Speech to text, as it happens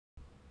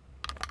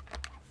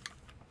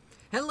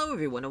Hello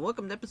everyone and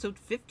welcome to episode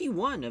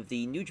 51 of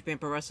the New Japan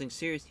Pro Wrestling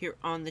series here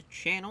on the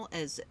channel,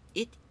 as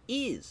it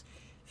is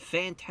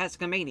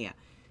Fantastica Mania.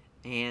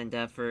 And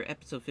for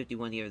episode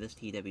 51 here of this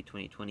TEW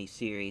 2020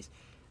 series,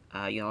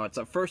 it's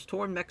our first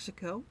tour in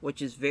Mexico,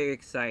 which is very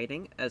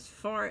exciting. As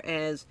far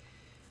as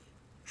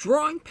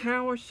drawing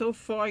power so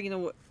far,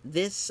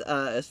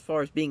 as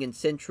far as being in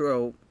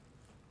Centro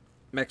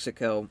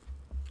Mexico,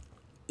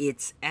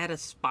 it's at a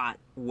spot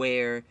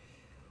where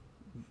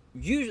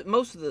usually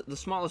most of the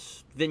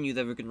smallest venue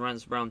that we can run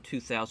is around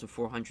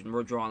 2,400, and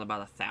we're drawing about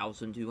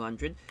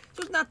 1,200,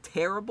 so it's not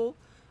terrible.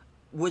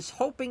 Was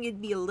hoping it'd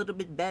be a little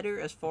bit better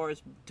as far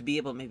as to be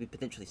able to maybe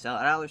potentially sell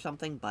it out or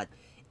something, but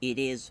it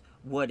is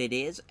what it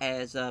is.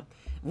 As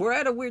we're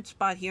at a weird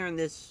spot here in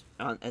this,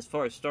 as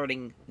far as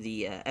starting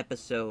the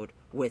episode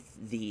with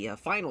the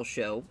final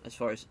show, as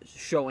far as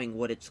showing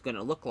what it's going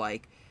to look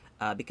like,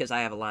 because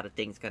I have a lot of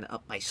things kind of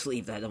up my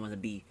sleeve that I don't want to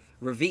be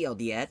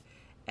revealed yet,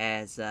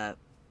 as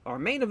our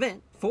main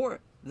event for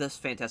this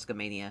Fantastica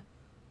Mania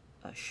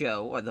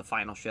show, or the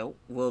final show,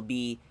 will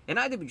be an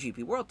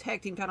IWGP World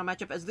Tag Team title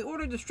matchup as the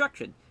Order of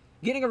Destruction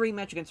getting a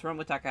rematch against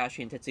Hiromu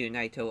Takahashi and Tetsuya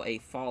Naito, a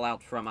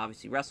fallout from,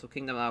 obviously, Wrestle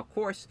Kingdom. Now, of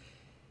course,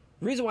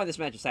 the reason why this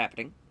match is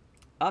happening,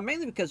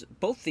 mainly because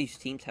both these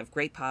teams have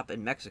great pop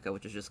in Mexico,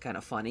 which is just kind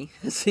of funny,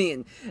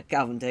 seeing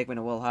Calvin Tankman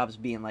and Will Hobbs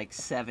being like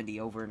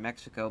 70 over in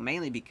Mexico,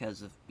 mainly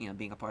because of,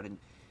 being a part of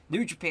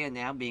New Japan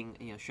now, being,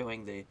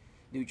 showing the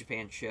New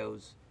Japan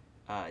shows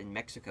in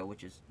Mexico,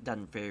 which is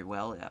done very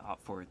well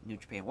for New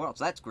Japan World,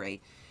 so that's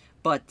great.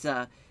 But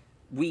to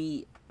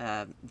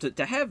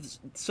have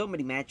so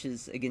many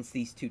matches against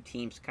these two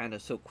teams kind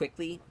of so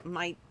quickly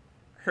might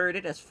hurt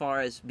it, as far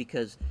as,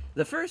 because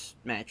the first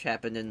match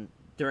happened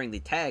during the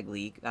Tag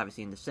League,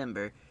 obviously in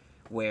December,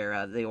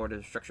 where the Order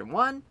of Destruction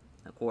won.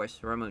 Of course,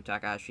 Hiromu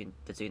Takahashi and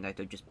Tetsuya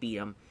Naito just beat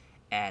them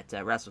at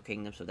Wrestle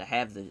Kingdom, so to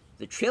have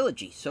the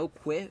trilogy so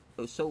quick,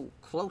 so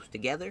close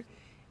together,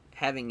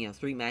 having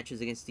 3 matches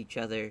against each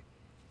other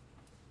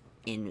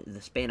in the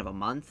span of a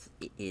month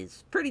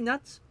is pretty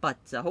nuts, but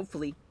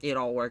hopefully it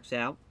all works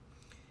out.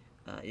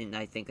 And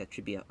I think that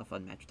should be a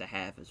fun match to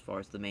have as far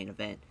as the main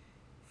event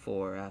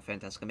for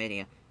Fantastica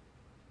Mania.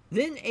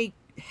 Then a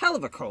hell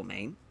of a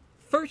co-main,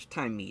 first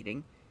time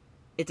meeting.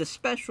 It's a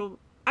special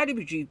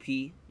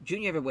IWGP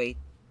Junior Heavyweight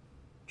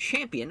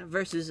Champion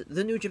versus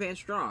the New Japan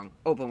Strong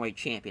Openweight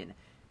Champion.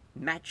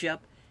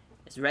 Matchup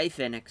is Rey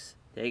Fenix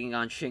taking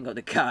on Shingo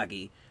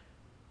Takagi.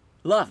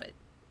 Love it.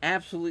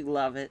 Absolutely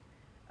love it.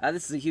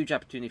 This is a huge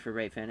opportunity for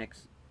Rey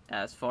Fenix,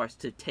 as far as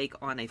to take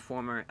on a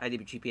former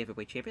IWGP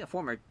Heavyweight Champion, a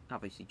former,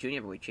 obviously,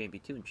 Junior Heavyweight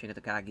Champion too, in Shingo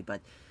Takagi, but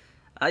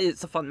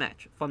it's a fun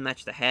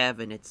match to have,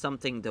 and it's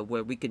something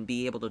where we can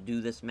be able to do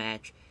this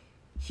match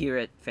here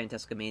at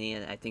Fantastica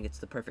Mania. I think it's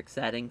the perfect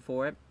setting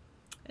for it,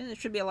 and it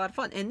should be a lot of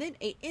fun. And then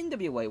a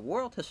NWA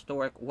World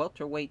Historic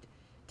Welterweight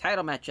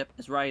title matchup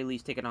as Riley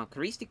Lee's taking on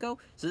Caristico.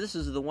 So this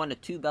is the 1 of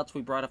 2 belts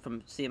we brought up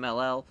from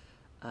CMLL,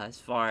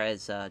 as far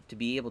as to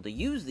be able to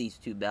use these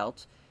 2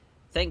 belts.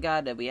 Thank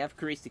God that we have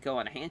Caristico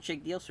on a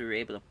handshake deal, so we were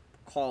able to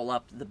call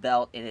up the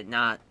belt and it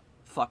not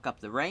fuck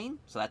up the reign.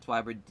 So that's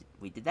why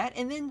we did that.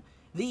 And then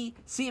the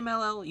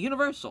CMLL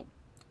Universal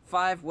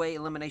 5-way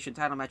elimination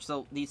title match.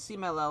 So the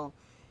CMLL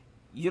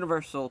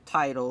Universal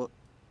title,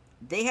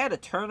 they had a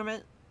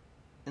tournament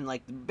in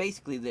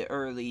basically the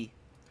early,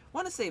 I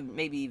want to say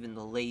maybe even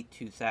the late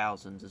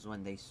 2000s is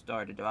when they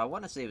started. I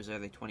want to say it was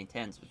early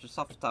 2010s, but just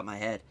off the top of my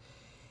head.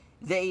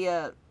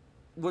 They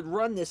would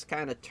run this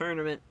kind of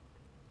tournament.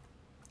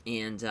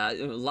 And a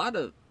lot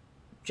of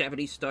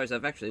Japanese stars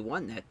have actually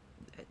won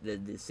the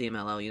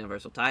CMLL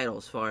Universal title,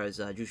 as far as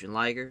Jushin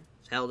Liger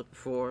has held it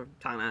before,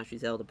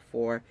 Tanahashi's held it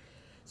before.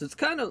 So it's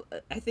kind of,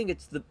 I think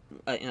it's the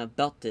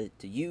belt to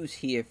use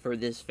here for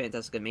this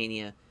Fantastica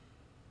Mania.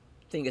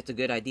 I think it's a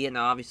good idea.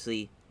 Now,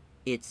 obviously,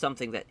 it's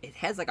something that it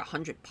has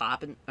 100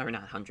 pop, or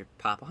not 100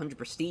 pop, 100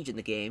 prestige in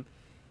the game,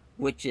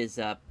 which is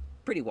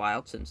pretty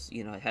wild since,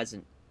 it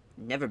hasn't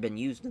never been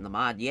used in the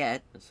mod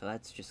yet, so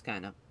that's just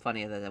kind of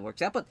funny that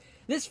works out. But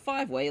this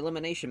 5-way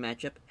elimination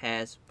matchup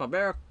has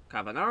Barbaro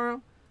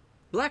Cavanaro,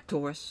 Black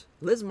Taurus,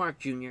 Liz Mark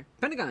Jr.,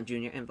 Pentagon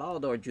Jr., and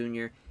Volador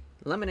Jr.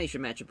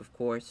 Elimination matchup, of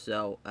course,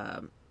 so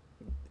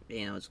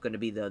it's going to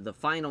be the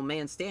final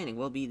man standing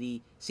will be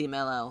the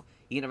CMLL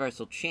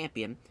Universal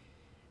Champion.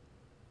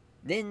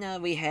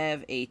 Then we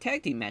have a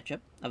tag team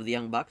matchup of the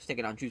Young Bucks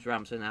taking on Juice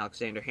Robinson and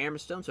Alexander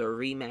Hammerstone, so a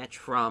rematch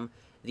from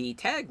the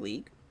Tag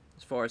League,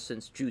 as far as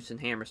since Juice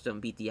and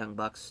Hammerstone beat the Young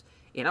Bucks,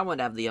 and I wanted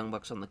to have the Young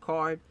Bucks on the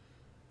card.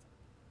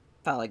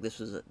 Felt like this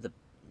was the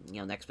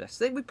next best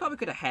thing. We probably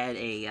could have had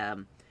a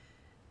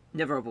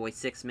Never Overweight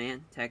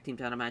 6-man tag team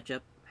title matchup,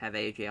 have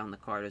AJ on the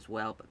card as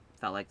well, but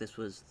felt like this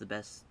was the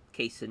best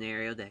case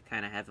scenario to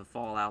kind of have a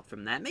fallout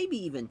from that.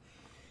 Maybe even,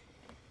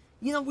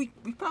 we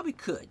probably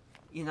could.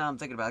 I'm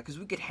thinking about it, because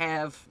we could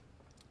have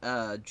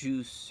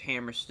Juice,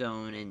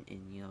 Hammerstone,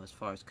 and as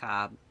far as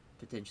Cobb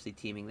potentially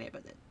teaming there,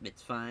 but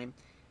it's fine.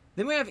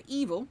 Then we have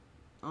Evil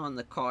on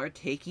the card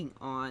taking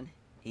on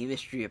a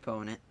mystery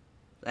opponent.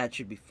 That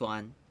should be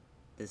fun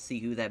to see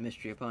who that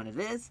mystery opponent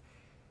is.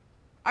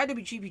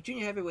 IWGP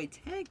Junior Heavyweight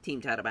Tag Team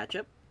title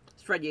matchup.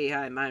 It's Fred Yehi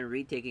and Myron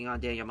Reed taking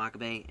on Daniel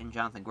Makabe and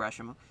Jonathan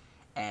Gresham.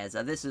 As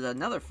this is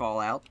another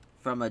fallout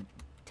from a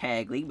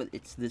tag league, but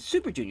it's the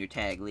Super Junior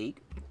Tag League.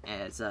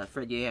 As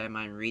Fred Yehi and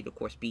Myron Reed, of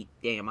course, beat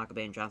Daniel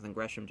Makabe and Jonathan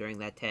Gresham during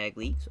that tag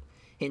league. So,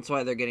 hence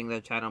why they're getting their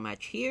title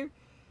match here.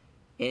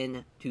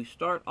 And to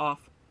start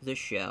off the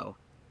show,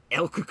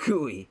 El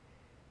Kukui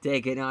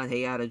taking on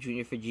Hayato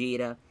Jr.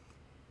 Fujita.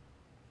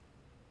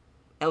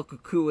 El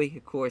Kukui,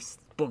 of course,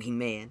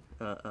 boogeyman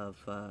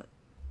of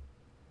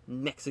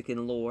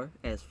Mexican lore,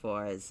 as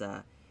far as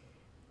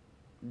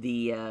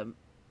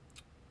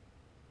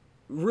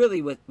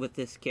really with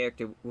this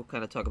character, we'll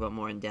kind of talk about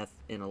more in depth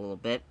in a little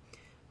bit.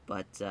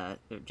 But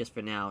just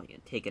for now,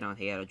 taking on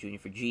Hayato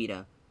Jr.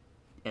 Fujita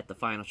at the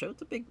final show.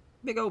 It's a big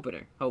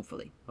opener,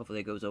 hopefully. Hopefully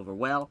it goes over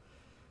well.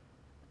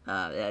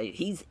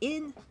 He's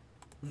in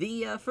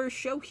the first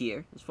show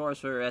here, as far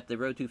as we're at the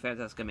Road to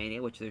Fantastica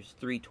Mania, which there's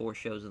 3 tour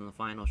shows in the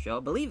final show. I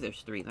believe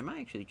there's 3. There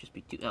might actually just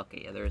be 2.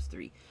 Okay, yeah, there is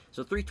 3.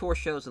 So 3 tour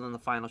shows and then the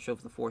final show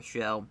for the 4th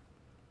show.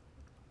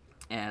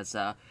 As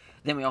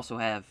then we also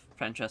have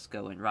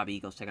Francesco and Robbie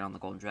Eagles taking on the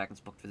Golden Dragons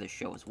booked for this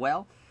show as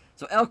well.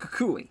 So El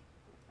Kukui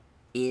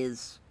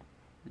is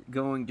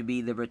going to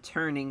be the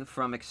returning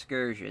from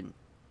excursion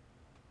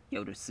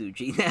Yota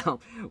Tsuji. Now,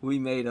 we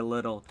made a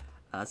little,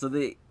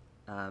 did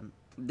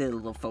a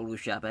little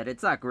Photoshop at it.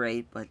 It's not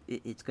great, but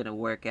it's going to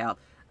work out.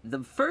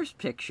 The first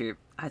picture,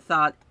 I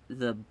thought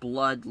the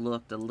blood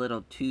looked a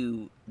little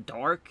too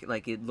dark.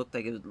 Like, it looked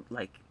like it was,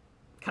 like,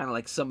 kind of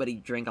like somebody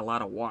drank a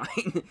lot of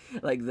wine,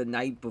 like, the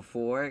night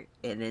before,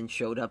 and then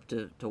showed up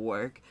to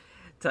work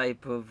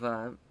type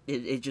of,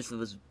 it just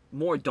was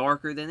more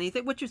darker than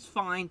anything, which is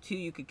fine, too.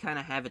 You could kind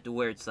of have it to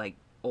where it's, like,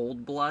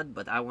 old blood,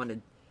 but I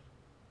wanted,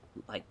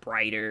 like,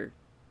 brighter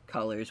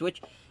colors,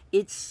 which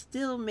it's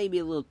still maybe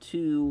a little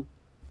too...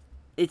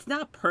 It's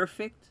not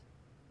perfect,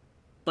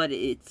 but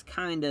it's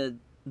kind of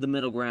the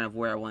middle ground of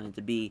where I wanted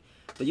to be.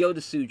 But Yota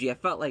Tsuji, I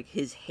felt like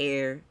his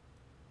hair,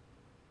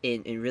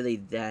 and really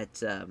that,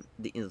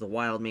 the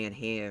wild man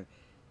hair,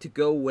 to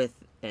go with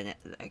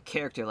a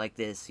character like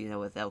this,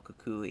 with El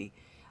Kukui,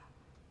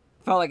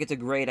 felt like it's a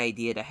great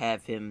idea to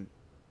have him,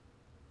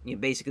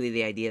 basically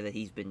the idea that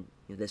he's been,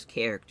 this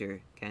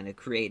character kind of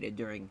created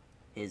during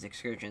his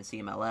excursion in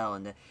CMLL,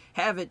 and to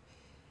have it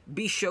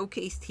be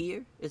showcased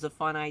here is a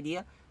fun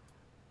idea.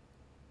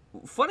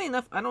 Funny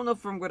enough, I don't know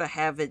if I'm going to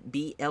have it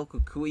be El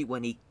Kukui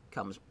when he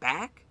comes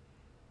back.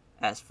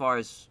 As far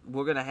as,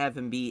 we're going to have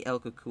him be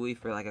El Kukui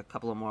for like a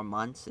couple of more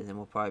months, and then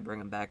we'll probably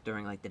bring him back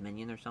during like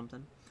Dominion or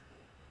something.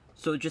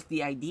 So just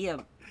the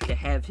idea to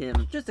have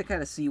him, just to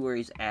kind of see where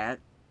he's at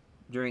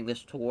during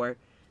this tour,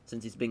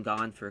 since he's been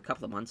gone for a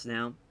couple of months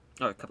now,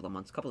 or a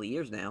couple of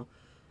years now,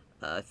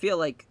 I feel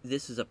like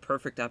this is a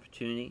perfect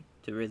opportunity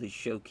to really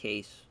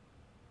showcase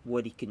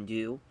what he can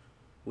do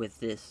with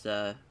this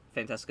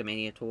Fantastica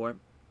Mania tour.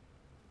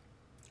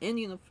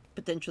 And,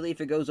 potentially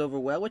if it goes over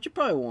well, which it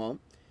probably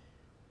won't,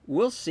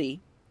 we'll see.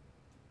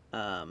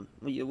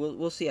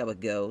 We'll see how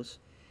it goes.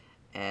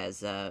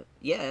 As, El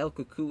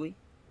Kukui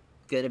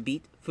gonna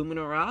beat Fumino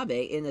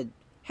Arabe in a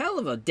hell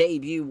of a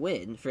debut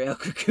win for El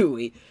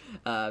Kukui.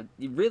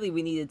 Really,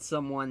 we needed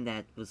someone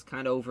that was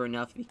kind of over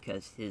enough,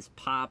 because his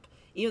pop,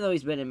 even though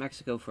he's been in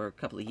Mexico for a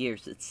couple of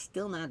years, it's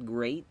still not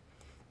great.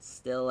 It's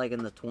still like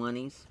in the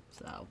 20s.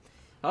 So,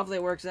 hopefully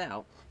it works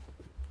out.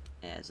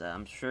 As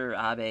I'm sure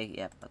Abe,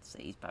 let's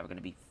say he's probably going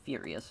to be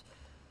furious.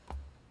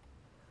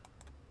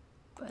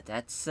 But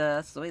that's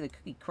the way the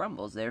cookie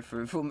crumbles there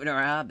for Fumino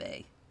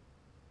Abe.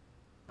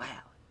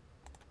 Wow.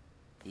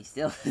 He's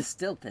still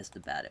pissed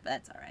about it, but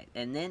that's alright.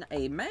 And then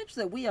a match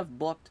that we have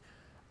booked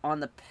on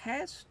the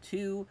past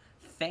 2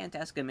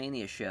 Fantastica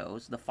Mania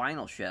shows, the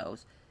final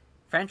shows.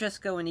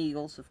 Francesco and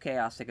Eagles of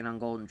Chaos taking on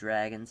Golden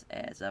Dragons,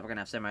 as we're going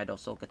to have Samurai Do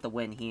Sol get the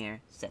win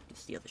here, set to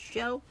steal the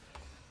show.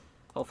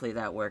 Hopefully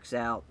that works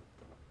out.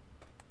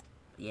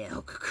 Yeah,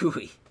 El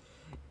Kukui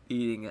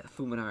beating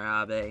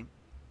Fumino Abe.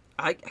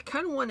 I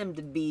kind of want him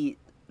to be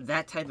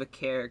that type of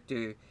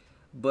character,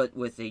 but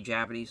with a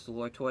Japanese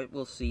lore to it.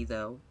 We'll see,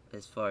 though,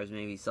 as far as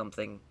maybe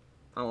something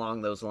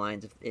along those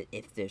lines,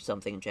 if there's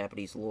something in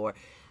Japanese lore.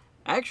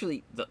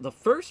 Actually, the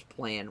first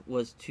plan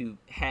was to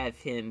have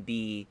him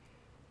be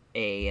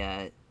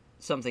a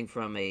something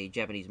from a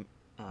Japanese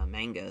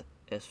manga,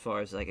 as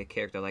far as like a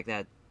character like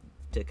that,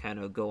 to kind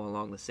of go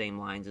along the same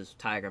lines as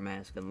Tiger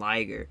Mask and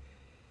Liger.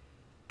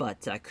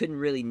 But I couldn't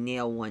really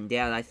nail one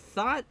down. I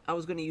thought I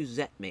was going to use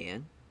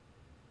Zetman,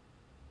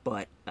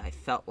 but I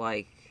felt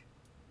like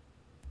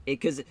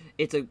because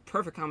it's a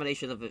perfect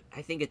combination of it.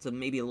 I think it's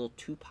maybe a little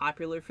too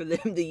popular for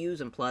them to use,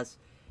 and plus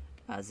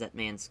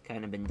Zetman's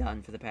kind of been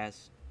done for the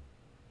past.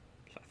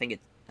 I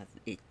think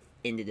it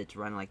ended its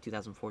run like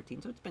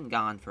 2014, so it's been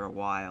gone for a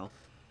while.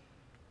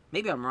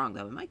 Maybe I'm wrong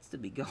though. It might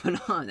still be going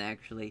on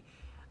actually.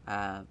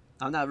 I'm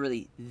not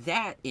really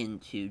that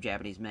into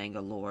Japanese manga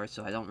lore,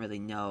 so I don't really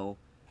know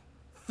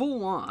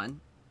full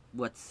on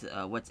what's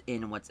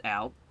in and what's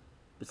out,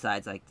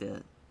 besides like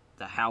the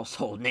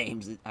household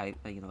names. I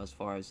as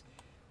far as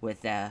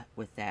with that,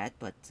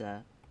 but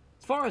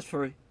As far as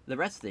for the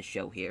rest of this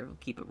show here, we'll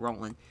keep it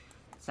rolling.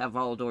 Let's have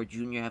Volador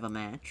Jr. have a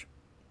match.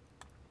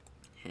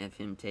 Have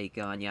him take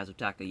on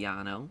Yazutaka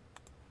Yano.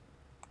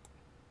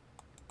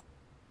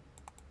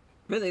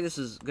 Really, this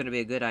is going to be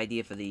a good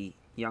idea for the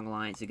Young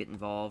Lions to get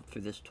involved for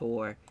this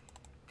tour.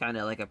 Kind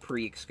of like a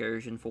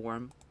pre-excursion for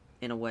him,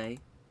 in a way.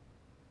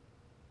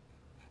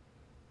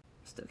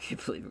 Still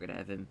can't believe we're going to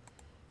have him,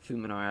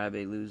 Fuminori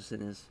Abe, lose in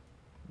his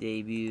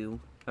debut.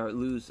 Or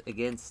lose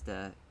against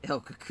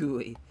El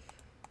Kukui.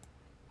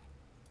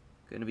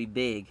 Going to be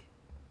big.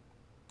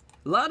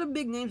 A lot of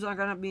big names aren't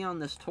going to be on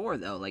this tour,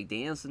 though. Like,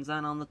 Danielson's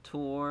not on the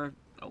tour.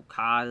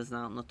 Okada's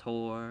not on the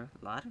tour.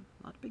 A lot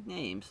of big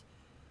names.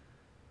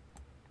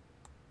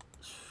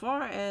 As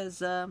far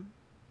as, yeah,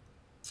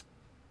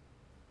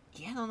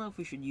 I don't know if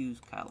we should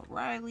use Kyle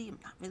O'Reilly. I'm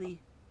not really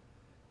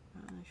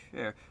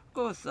sure. I'll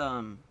go with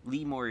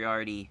Lee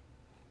Moriarty.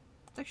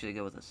 Let's actually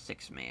go with a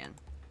 6-man.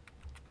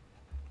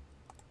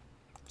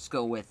 Let's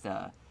go with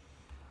a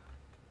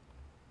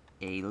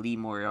Lee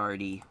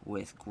Moriarty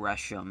with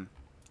Gresham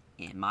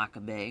and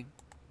Makabe.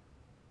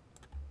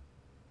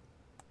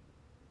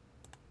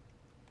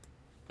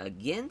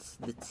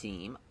 Against the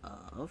team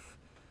of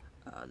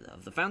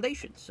the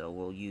Foundation. So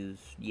we'll use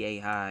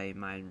Yehai,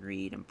 Myron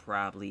Reed, and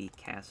probably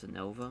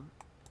Casanova.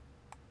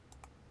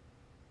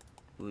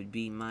 Would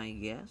be my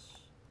guess.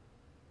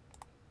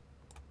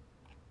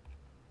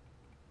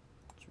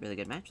 It's a really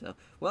good match, though.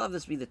 We'll have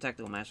this be the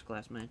Technical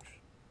Masterclass match.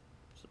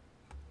 So,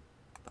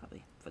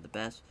 probably for the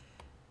best.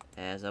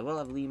 As we'll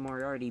have Lee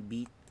Moriarty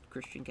beat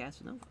Christian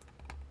Casanova.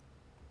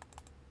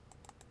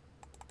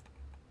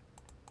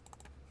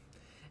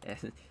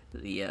 And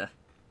the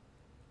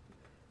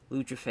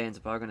Lucha fans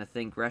are going to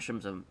think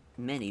Gresham's a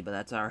mini, but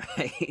that's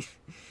alright.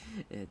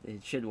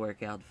 it should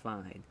work out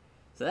fine.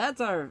 So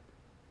that's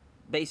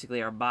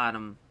basically our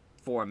bottom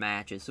 4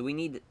 matches. So we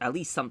need at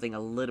least something a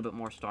little bit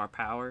more star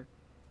power,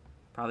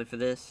 probably for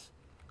this.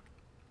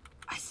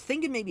 I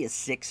think it may be a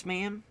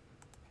 6-man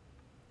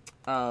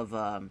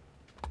of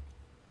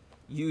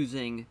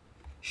using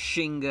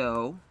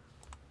Shingo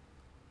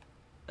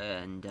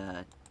and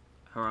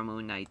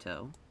Hiromu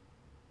Naito.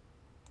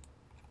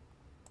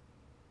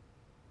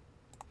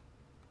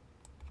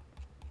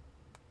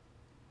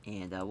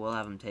 And we'll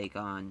have him take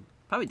on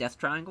probably Death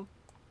Triangle.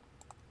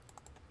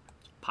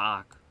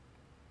 Pac.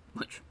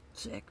 Which,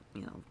 sick,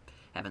 you know,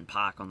 having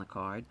Pac on the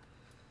card.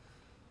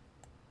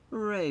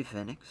 Ray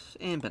Phoenix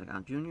and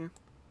Pentagon Jr.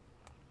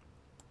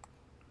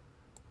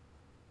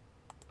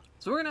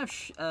 So we're going to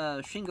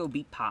have Shingo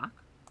beat Pac.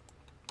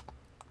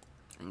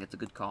 I think that's a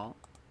good call.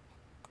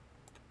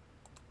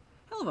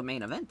 Hell of a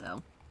main event,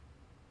 though.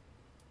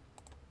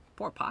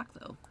 Poor Pac,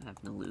 though,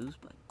 having to lose,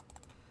 but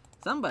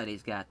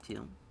somebody's got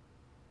to.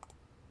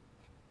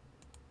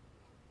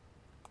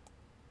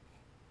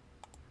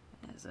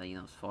 You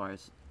know, as far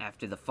as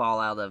after the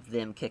fallout of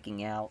them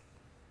kicking out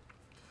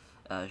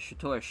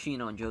Shotaro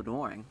Shino and Joe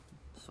Doring,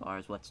 as far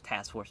as what's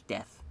Task Force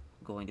Death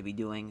going to be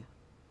doing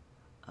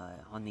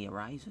on the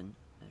horizon,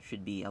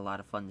 should be a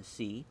lot of fun to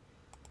see.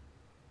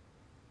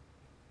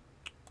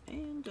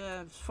 And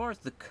as far as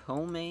the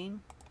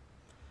co-main,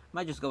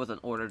 might just go with an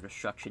Order of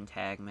Destruction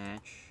tag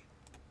match.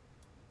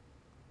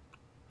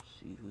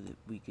 See who that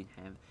we can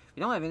have. We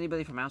don't have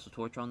anybody from House of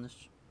Torture on this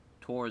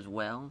tour as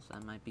well, so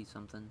that might be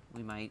something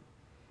we might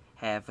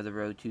have for the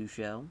Road 2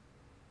 show.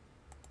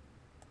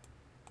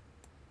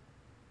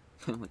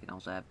 We can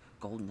also have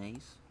Golden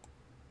Ace.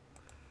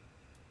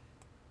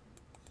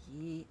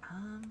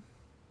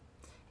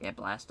 Yeah,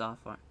 Blast Off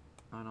aren't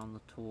on the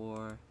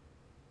tour.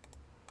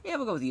 Yeah,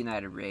 we'll go with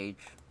United Rage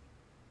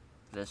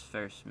for this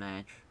first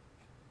match.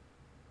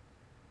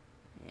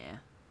 Yeah.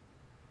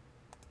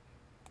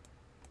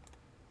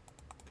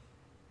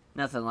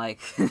 Nothing like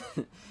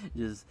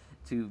just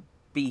 2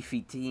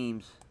 beefy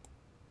teams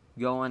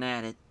going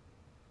at it.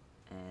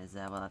 As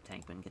we'll have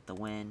Tankman get the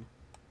win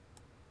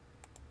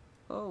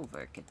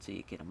over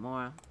Katsuya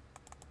Kitamura.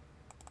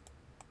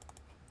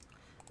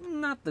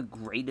 Not the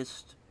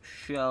greatest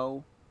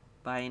show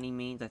by any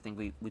means. I think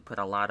we put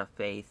a lot of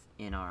faith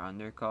in our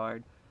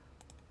undercard.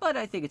 But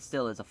I think it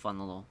still is a fun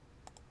little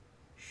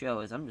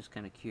show. As I'm just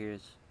kind of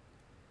curious.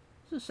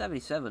 This is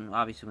 77.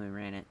 Obviously, when we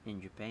ran it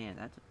in Japan.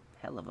 That's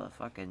a hell of a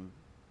fucking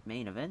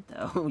main event,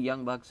 though.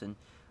 Young Bucks and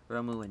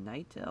Romu and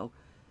Naito.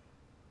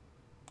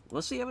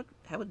 We'll see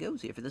how it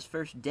goes here for this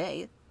first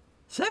day.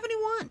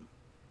 71!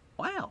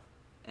 Wow.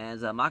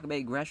 As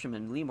Makabe, Gresham,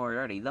 and Lee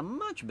Moriarty, the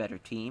much better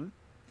team.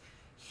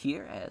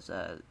 Here as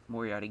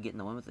Moriarty getting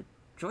the win with a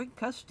joint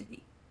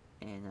custody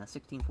in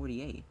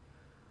 1648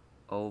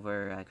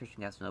 over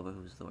Christian Casanova,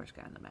 who's the worst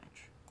guy in the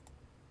match.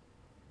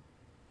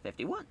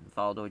 51.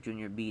 Volador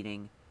Jr.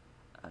 beating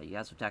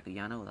Yasutaka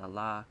Yano with a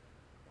La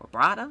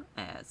Quabrata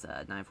as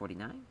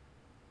 949.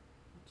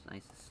 It's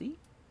nice to see.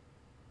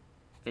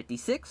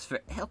 56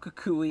 for El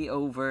Kukui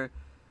over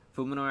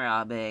Fuminori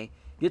Abe.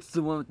 Gets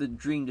the one with the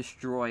Dream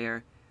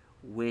Destroyer,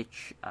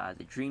 which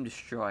the Dream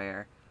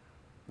Destroyer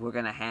we're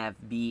going to have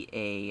be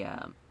a,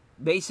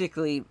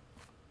 basically,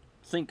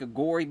 think a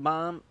Gory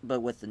Bomb,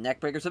 but with the neck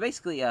breaker. So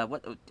basically,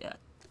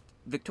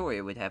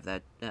 Victoria would have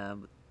that,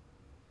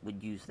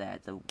 would use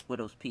that, the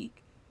Widow's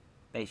Peak.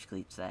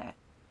 Basically, it's that.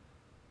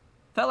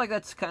 Felt like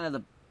that's kind of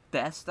the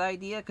best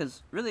idea,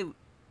 because really,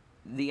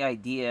 the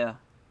idea,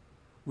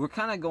 we're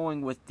kind of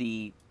going with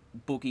the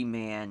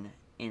boogeyman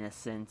in a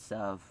sense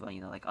of,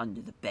 like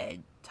under the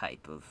bed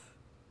type of,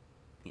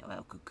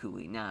 El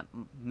Kukui, not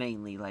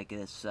mainly like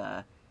this,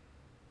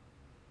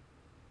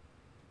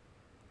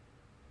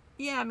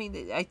 yeah, I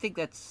mean, I think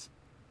that's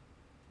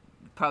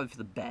probably for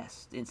the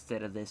best,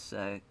 instead of this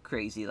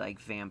crazy, like,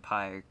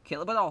 vampire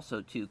killer, but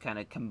also, too, kind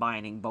of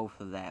combining both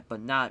of that, but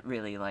not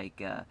really,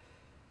 like,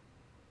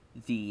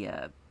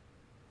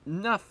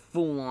 not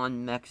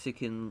full-on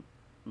Mexican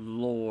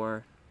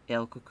lore.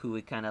 El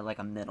Kukui, kind of like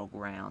a middle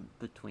ground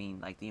between,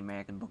 like, the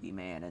American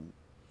Boogeyman, and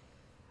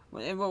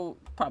we'll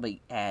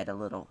probably add a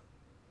little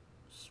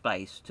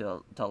spice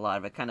to a lot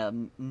of it, kind of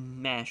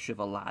mash of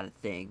a lot of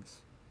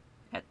things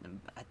at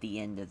the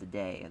end of the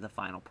day, the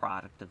final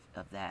product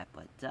of that.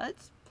 But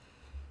it's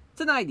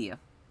an idea.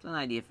 It's an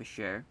idea for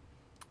sure.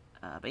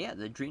 But yeah,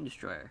 the Dream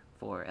Destroyer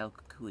for El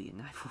Kukui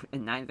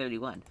in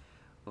 931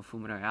 for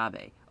Fuminori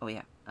Abe. Oh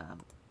yeah.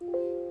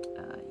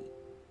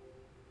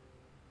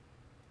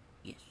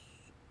 Yes.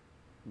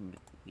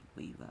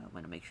 We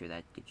want to make sure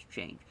that gets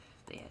changed.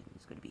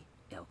 It's going to be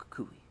El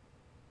Kukui.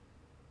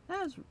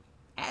 That was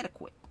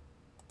adequate.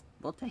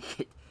 We'll take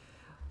it.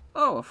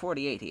 Oh, a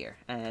 48 here.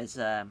 As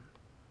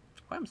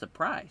I'm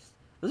surprised.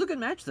 It was a good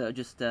match, though.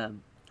 Just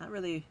not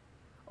really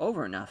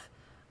over enough.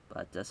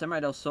 But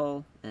Samurai del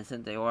Sol and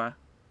Senteora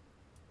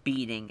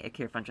beating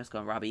Akira Francesco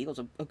and Robbie Eagles.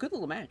 A good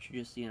little match.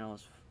 Just,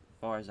 as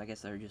far as I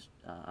guess they're just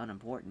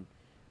unimportant.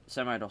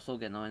 Samurai del Sol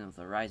getting the win with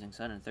the Rising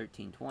Sun in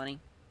 13:20.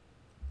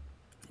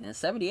 And a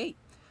 78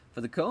 for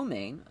the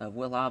co-main of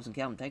Will Hobbs and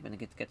Calvin Tankman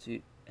against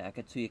Katsuya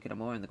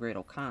Kitamura and the Great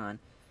Okan.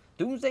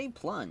 Doomsday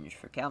Plunge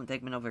for Calvin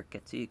Tankman over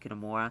Katsuya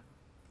Kitamura.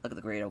 Look at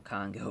the Great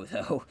Okan go,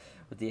 though,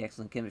 with the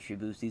excellent chemistry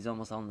boost. He's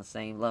almost on the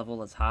same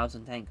level as Hobbs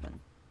and Tankman.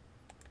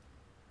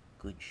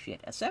 Good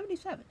shit. A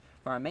 77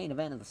 for our main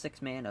event of the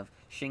six-man of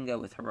Shingo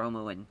with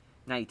Hiromu and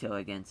Naito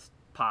against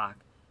Pac,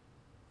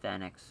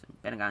 Thanex,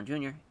 and Pentagon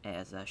Jr.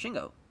 as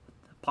Shingo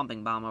with the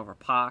pumping bomb over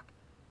Pac.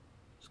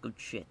 It's good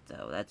shit,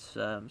 though. It's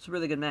a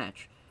really good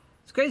match.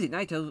 It's crazy.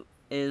 Naito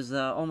is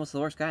almost the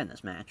worst guy in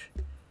this match.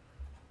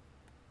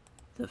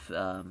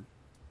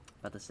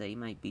 About to say, he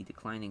might be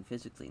declining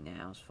physically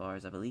now, as far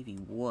as I believe he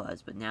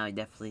was, but now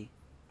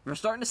we're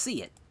starting to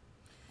see it.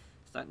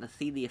 Starting to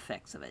see the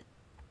effects of it.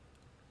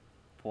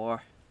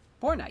 Poor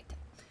Naito.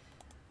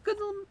 Good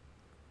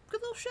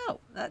little show.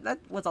 That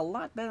was a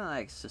lot better than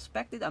I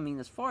suspected. I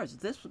mean, as far as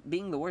this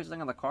being the worst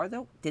thing on the card,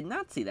 though, did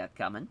not see that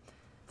coming.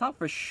 Thought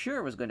for sure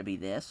it was going to be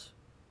this,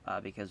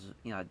 because,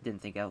 I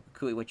didn't think El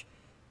Kukui, which,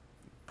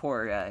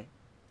 poor,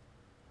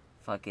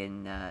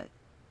 fucking,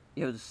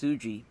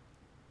 Yosuji,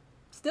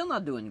 still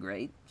not doing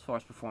great, as far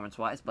as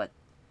performance-wise, but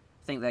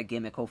I think that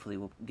gimmick hopefully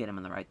will get him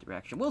in the right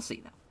direction. We'll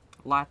see, though.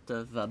 A lot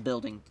of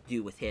building to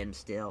do with him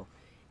still.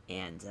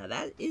 And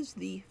that is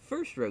the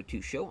first Road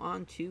 2 show.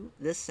 On to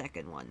the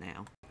second one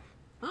now.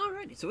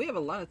 Alrighty, so we have a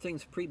lot of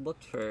things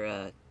pre-booked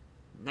for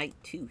night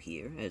 2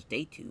 here, as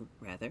day 2,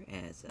 rather.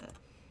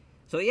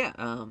 So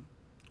yeah,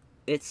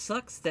 it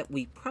sucks that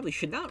we probably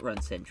should not run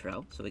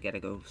Centro, so we gotta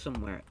go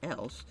somewhere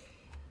else.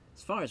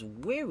 As far as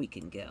where we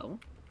can go,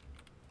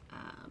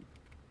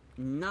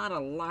 not a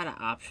lot of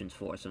options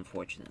for us,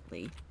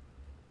 unfortunately.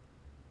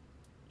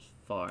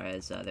 As far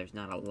as there's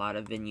not a lot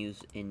of venues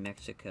in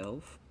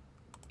Mexico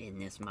in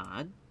this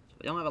mod. So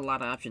we don't have a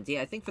lot of options.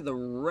 Yeah, I think for the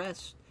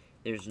rest,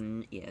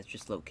 it's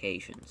just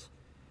locations.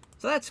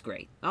 So that's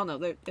great. Oh no,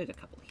 there's a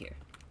couple here.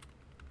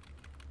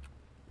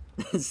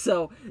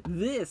 So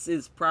this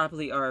is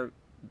probably our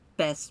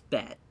best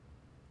bet.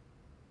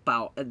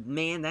 Wow,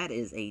 man, that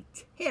is a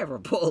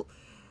terrible,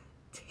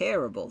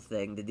 terrible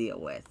thing to deal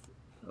with.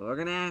 We're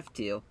gonna have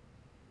to.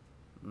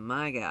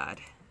 My God,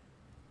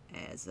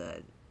 as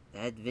that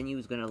venue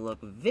is gonna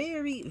look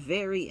very,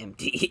 very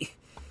empty.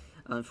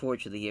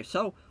 Unfortunately here.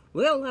 So,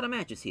 we got a lot of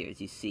matches here,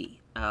 as you see.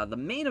 The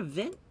main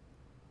event,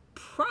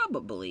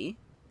 probably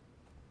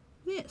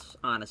this,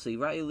 honestly.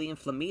 Ryu Lee and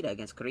Flamita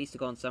against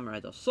Caristico and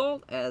Samurai del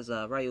Sol, as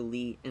Ryu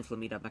Lee and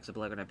Flamita of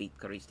Mexico are going to beat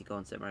Caristico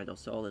and Samurai del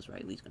Sol, as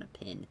Ryu Lee's going to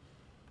pin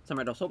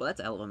Samurai del Sol, but that's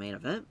a hell of a main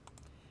event.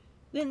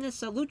 Then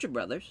this Lucha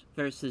Brothers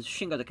versus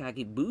Shingo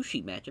Takagi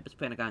Bushi matchup, as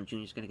Pentagon Jr.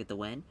 is going to get the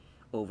win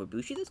over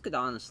Bushi. This could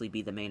honestly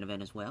be the main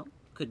event as well.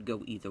 Could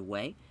go either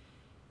way.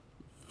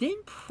 Then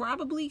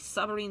probably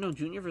Sabarino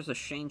Jr. versus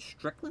Shane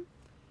Strickland.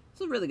 It's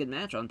a really good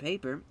match on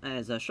paper,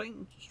 as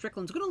Shane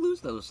Strickland's going to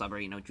lose though to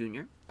Sabarino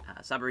Jr.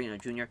 Sabarino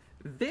Jr.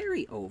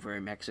 very over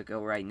in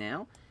Mexico right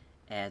now,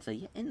 as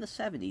in the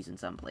 70s in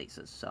some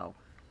places, so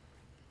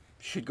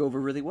should go over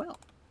really well.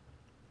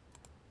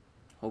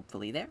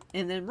 Hopefully there.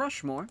 And then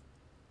Rushmore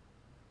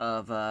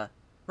of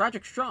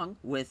Roderick Strong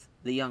with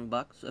the Young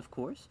Bucks, of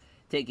course,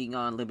 taking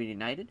on Liberty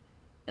United,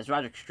 as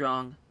Roderick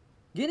Strong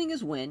getting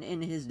his win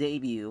in his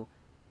debut,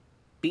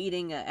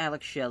 beating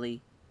Alex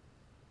Shelley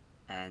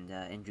and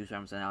Juice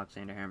Robinson and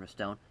Alexander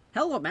Hammerstone.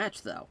 Hell of a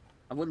match, though.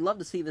 I would love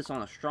to see this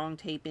on a Strong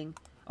taping.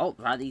 Oh,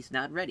 Roddy's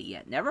not ready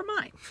yet. Never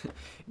mind.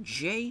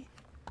 J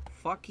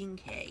fucking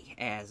K,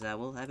 as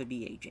we'll have it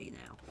be AJ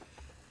now.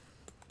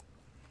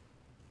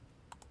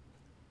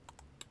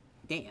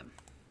 Damn.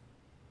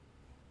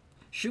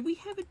 Should we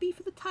have it be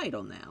for the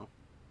title now?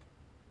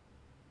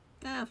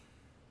 Nah,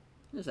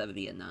 let's have it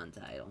be a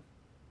non-title.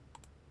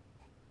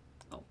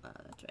 Oh,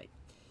 that's right.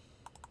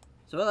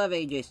 So we'll have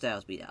AJ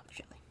Styles beat Alex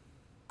Shelley.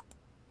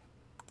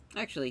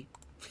 Actually,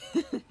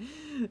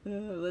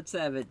 let's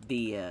have it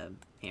be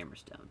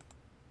Hammerstone.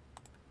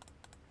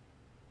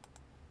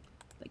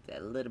 Like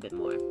that a little bit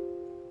more.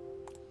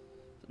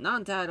 So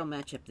non-title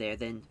matchup there.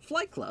 Then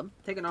Flight Club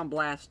taking on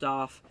Blast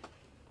Off.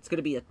 It's going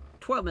to be a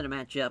 12-minute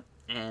matchup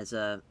as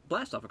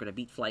Blast Off are going to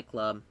beat Flight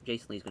Club.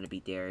 Jason Lee's going to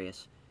beat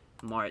Darius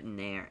Martin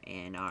there.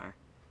 And our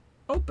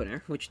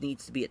opener, which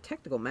needs to be a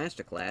technical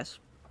masterclass,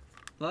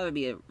 will have to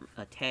be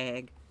a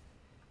tag.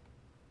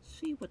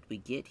 See what we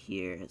get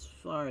here. As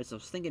far as I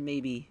was thinking,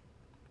 maybe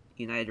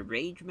United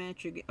Rage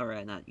match,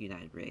 or not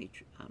United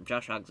Rage.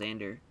 Josh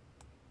Alexander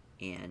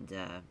and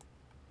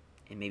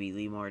maybe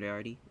Lee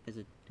Moriarty as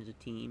a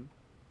team.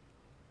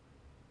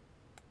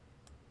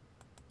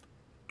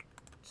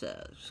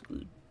 Let's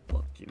exclude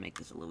book to make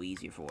this a little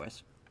easier for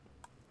us.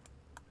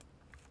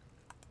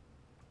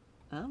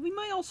 We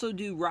might also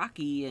do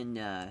Rocky and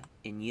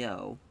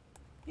Yo.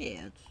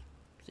 Yeah, let's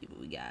see what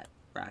we got.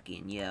 Rocky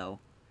and Yo.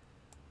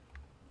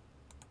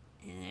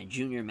 And a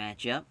junior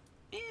matchup.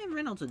 And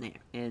Reynolds in there.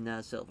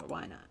 And Silver.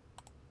 Why not?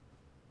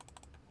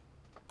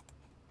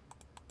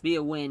 Be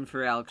a win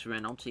for Alex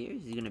Reynolds here.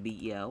 He's going to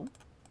beat Yo.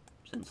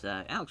 Since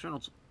Alex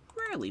Reynolds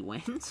rarely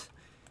wins.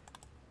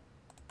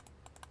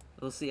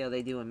 We'll see how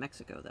they do in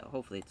Mexico, though.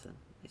 Hopefully it's a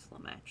nice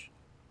little match.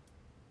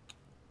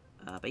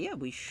 But yeah,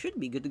 we should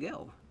be good to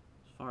go.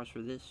 As far as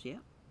for this, yeah.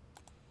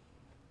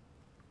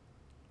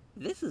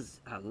 This is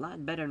a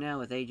lot better now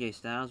with AJ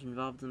Styles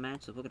involved in the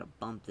match, so we're going to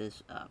bump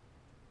this up.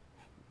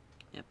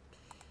 Yep.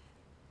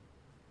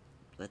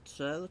 Let's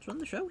run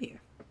the show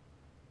here.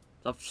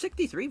 So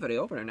 63 for the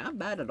opener, not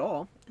bad at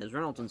all. As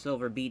Reynolds and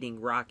Silver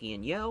beating Rocky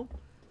and Yo.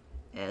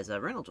 As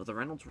Reynolds with a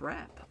Reynolds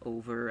wrap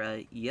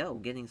over Yo,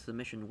 getting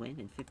submission win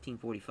in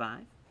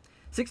 15:45.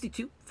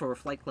 62 for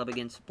Flight Club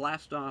against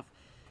Blast Off.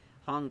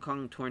 Hong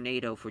Kong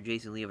Tornado for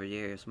Jason Lee over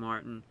Darius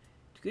Martin.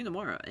 Takuna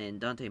Nomura and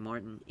Dante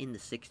Martin in the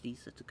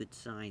 60s. That's a good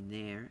sign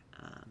there.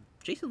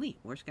 Jason Lee,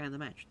 worst guy in the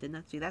match. Did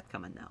not see that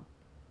coming,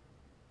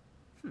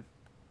 though.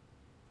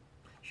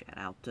 Shout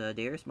out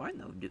Darius Martin,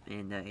 though,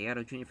 and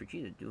Hayato Jr.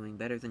 Fujita doing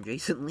better than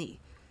Jason Lee.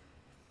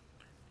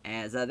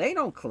 As they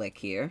don't click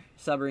here.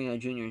 Sabrina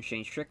Jr. and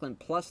Shane Strickland,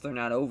 plus they're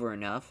not over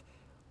enough,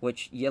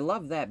 which you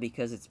love that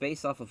because it's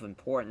based off of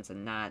importance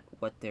and not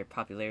what their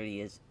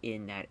popularity is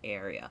in that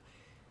area.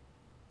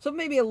 So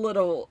maybe a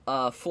little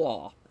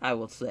flaw, I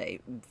will say,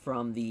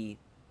 from the,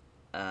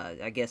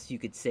 I guess you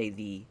could say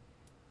the,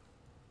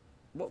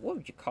 what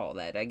would you call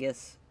that? I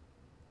guess,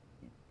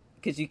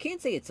 because you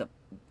can't say it's a,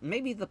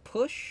 maybe the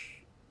push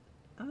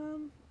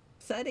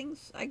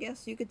settings, I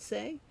guess you could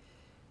say.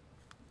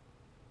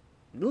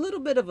 A little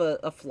bit of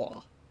a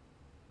flaw.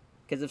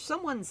 Because if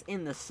someone's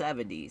in the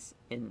 70s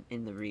in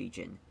the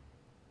region,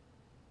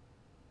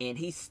 and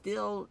he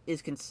still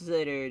is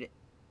considered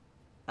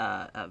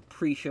a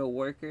pre-show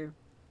worker,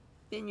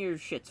 then your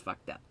shit's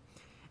fucked up.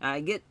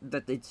 I get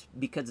that it's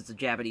because it's a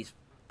Japanese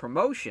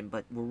promotion,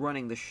 but we're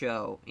running the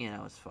show, you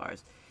know, as far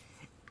as...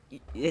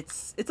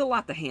 It's a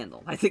lot to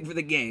handle, I think, for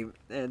the game.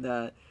 And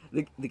the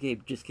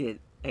game just can't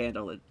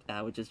handle it,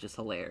 which is just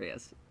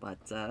hilarious. But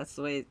that's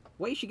the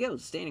way she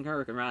goes. Standing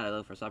Hurricane Rana,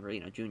 though, for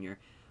Sabrina Jr.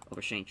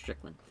 over Shane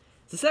Strickland.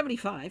 It's a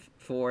 75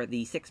 for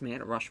the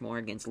 6-man at Rushmore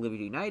against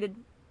Liberty United.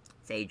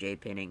 It's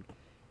AJ pinning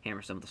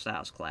Hammerstone with the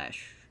Styles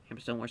Clash.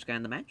 Hammerstone, worst guy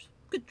in the match.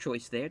 Good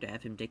choice there to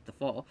have him take the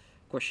fall.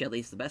 Of course,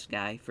 Shelley's the best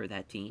guy for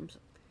that team, so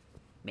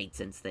made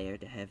sense there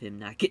to have him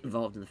not get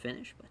involved in the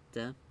finish.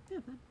 But, yeah,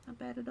 not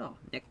bad at all.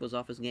 Nick was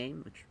off his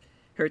game, which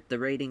hurt the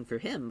rating for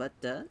him. But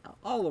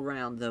all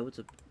around, though, it's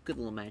a good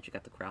little match. It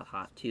got the crowd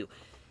hot, too.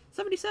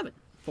 77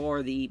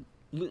 for the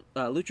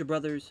Lucha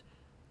Brothers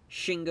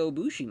Shingo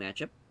Bushi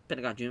matchup.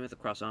 Pentagon Jr. with a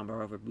cross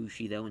armbar over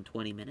Bushi, though, in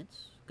 20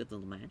 minutes. Good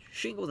little match.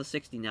 Shingo with a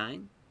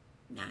 69.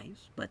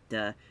 Nice. But,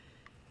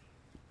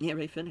 yeah,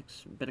 Ray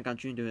Phoenix. Pentagon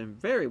Jr. doing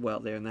very well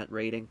there in that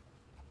rating.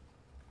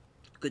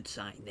 Good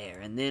sign there.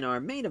 And then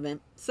our main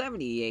event,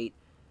 78.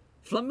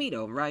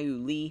 Flamito Ryu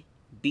Lee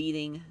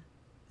beating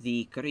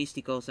the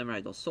Caristico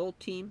Samurai del Sol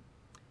team.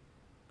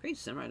 Great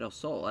Samurai del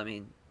Sol. I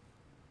mean,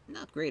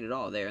 not great at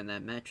all there in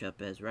that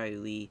matchup as Ryu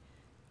Lee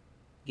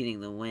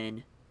getting the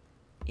win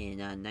in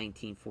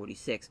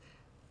 1946.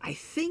 I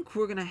think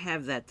we're going to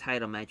have that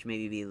title match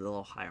maybe be a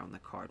little higher on the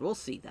card. We'll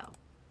see, though.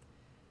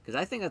 Because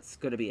I think that's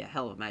going to be a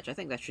hell of a match. I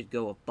think that should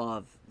go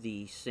above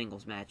the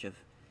singles match of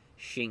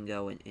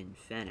Shingo and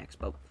Phoenix.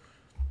 But,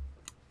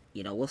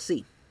 you know, we'll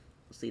see.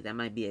 We'll see. That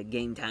might be a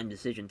game time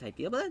decision type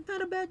deal. But that's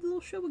not a bad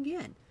little show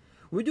again.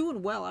 We're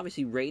doing well,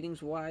 obviously,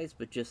 ratings-wise.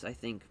 But just, I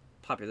think,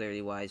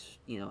 popularity-wise,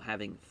 you know,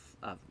 having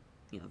a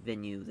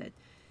venue that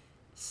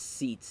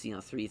seats,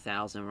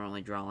 3,000. We're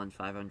only drawing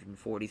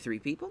 543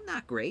 people.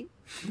 Not great.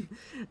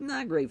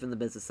 Not great from the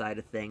business side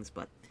of things,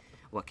 but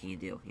what can you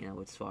do?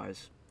 As far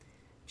as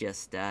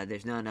just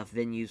there's not enough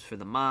venues for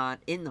the mod,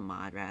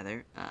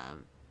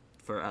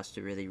 for us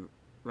to really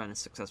run a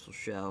successful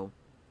show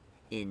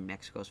in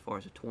Mexico as far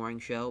as a touring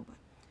show, but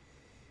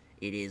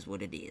it is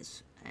what it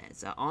is.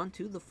 As on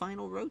to the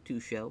final Road to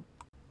show.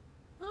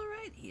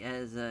 Alrighty,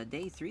 as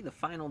day 3, the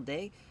final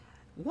day.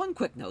 One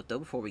quick note though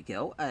before we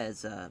go,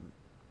 as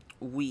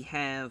we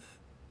have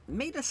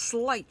made a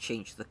slight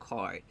change to the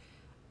card.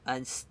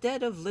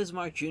 Instead of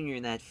Lismark Jr.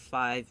 in that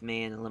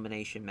 5-man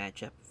elimination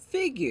matchup,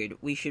 figured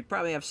we should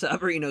probably have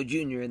Sabrino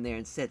Jr. in there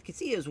instead, because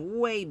he is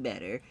way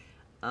better.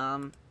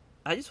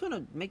 I just want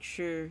to make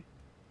sure.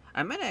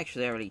 I might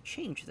actually already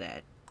change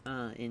that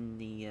in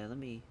the. Let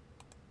me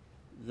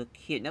look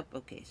here. Nope.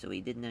 Okay, so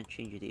he did not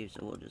change it here,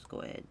 so we'll just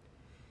go ahead.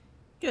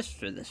 Just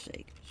for the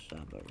sake of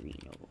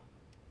Sabrino.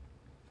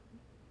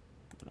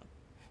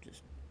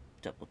 Just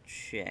double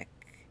check.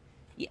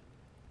 Yeah.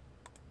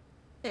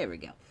 There we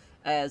go.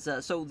 As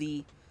so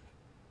the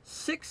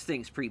 6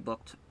 things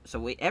pre-booked.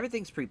 So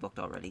everything's pre-booked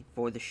already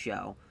for the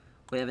show.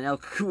 We have an El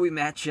Cucuy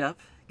matchup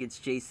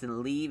against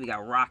Jason Lee. We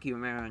got Rocky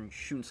Romero and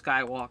Shun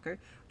Skywalker,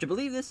 which I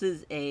believe this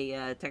is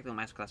a technical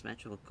masterclass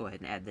match. We'll go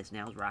ahead and add this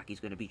now, as Rocky's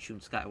going to beat Shun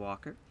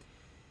Skywalker.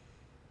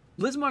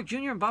 Lismark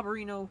Jr. and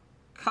Barbarino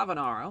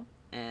Cavanaro,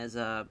 as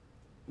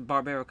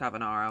Barbaro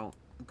Cavanaro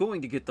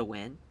going to get the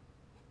win.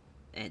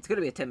 And it's going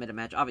to be a 10-minute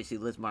match. Obviously,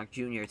 Lismark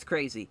Jr., it's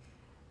crazy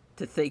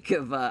to think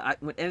of,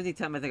 every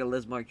time I think of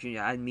Lismark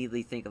Jr., I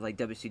immediately think of, like,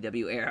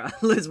 WCW era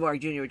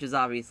Lismark Jr., which is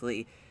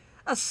obviously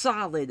a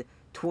solid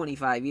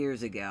 25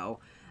 years ago.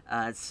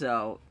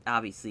 So,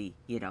 obviously,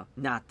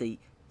 not the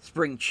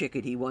spring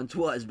chicken he once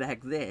was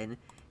back then,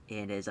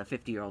 and is a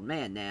 50-year-old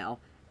man now,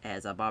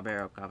 as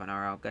Barbaro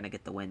Cavanaro going to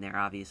get the win there,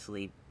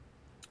 obviously.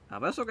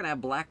 We're also going to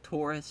have Black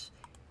Taurus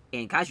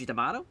and Kaji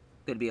Tamato.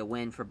 Going to be a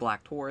win for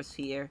Black Taurus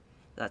here.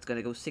 That's going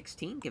to go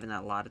 16, giving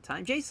that a lot of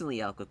time. Jason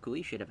Lee, El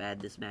Cucuy should have had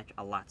this match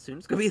a lot sooner.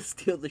 It's going to be a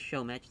steal the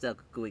show match. El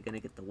Cucuy going to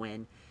get the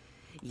win.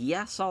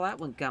 Yeah, saw that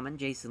one coming.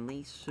 Jason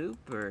Lee,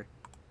 super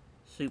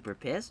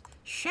pissed.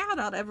 Shout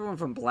out everyone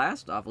from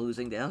Blastoff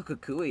losing to El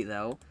Cucuy,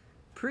 though.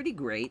 Pretty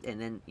great.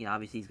 And then,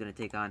 obviously he's going to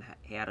take on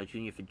Hayato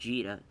Jr.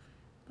 Vegeta.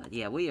 But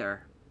yeah, we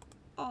are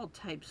all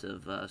types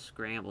of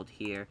scrambled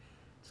here.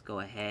 Let's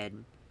go ahead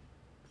and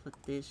put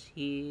this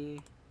here.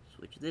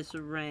 Switch this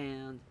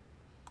around.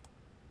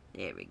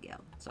 There we go.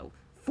 So,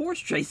 4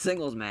 straight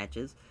singles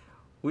matches.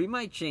 We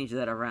might change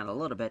that around a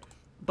little bit.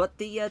 But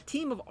the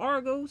team of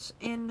Argos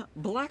and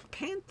Black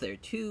Panther,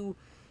 2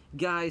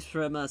 guys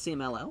from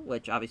CMLL,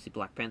 which obviously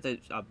Black Panther,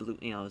 blue,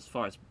 as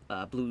far as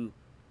blue,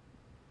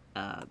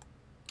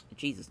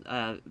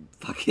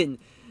 fucking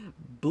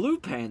Blue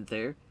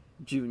Panther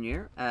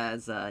Jr.,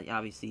 as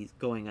obviously he's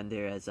going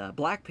under as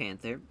Black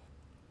Panther,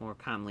 more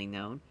commonly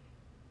known.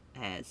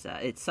 As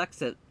it sucks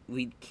that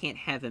we can't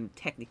have him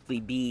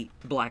technically be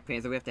Black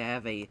Panther. We have to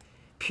have a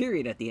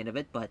period at the end of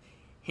it, but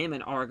him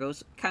and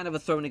Argos, kind of a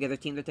thrown together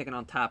team. They're taking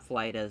on Top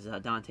Flight as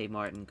Dante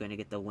Martin going to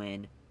get the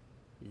win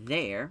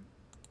there.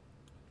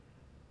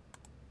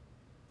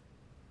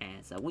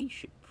 As we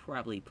should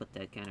probably put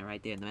that kind of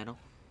right there in the middle.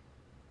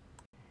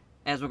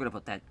 As we're going to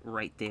put that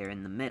right there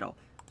in the middle.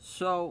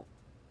 So,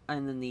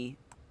 and then the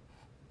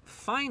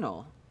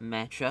final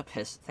matchup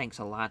has, thanks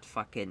a lot,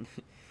 fucking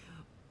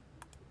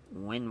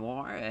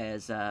Winwar,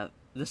 as the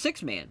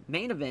 6-man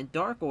main event,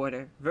 Dark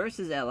Order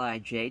versus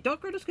LIJ.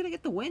 Dark Order's going to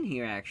get the win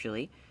here,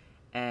 actually.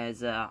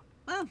 As, well,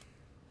 now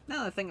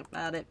that I think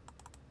about it,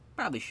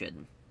 probably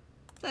shouldn't.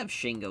 Let's have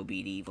Shingo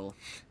beat Evil.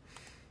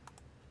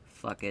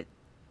 Fuck it.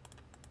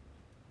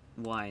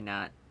 Why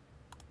not?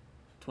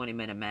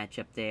 20-minute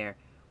matchup there.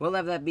 We'll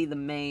have that be the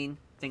main.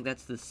 I think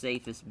that's the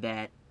safest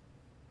bet.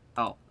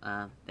 Oh,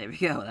 there we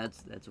go.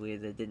 That's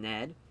weird that it didn't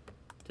add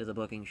to the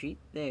booking sheet.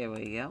 There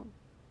we go.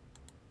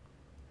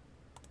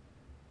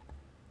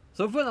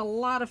 So we're putting a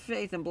lot of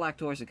faith in Black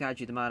Taurus and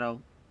Kaiji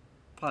Tamato.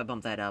 Probably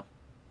bump that up.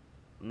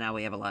 Now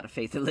we have a lot of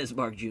faith in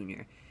Lismark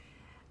Jr.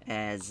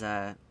 As,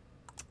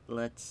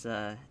 let's,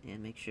 and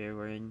make sure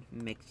we're in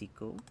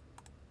Mexico.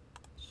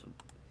 So,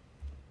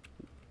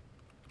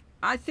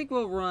 I think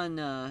we'll run,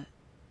 yeah,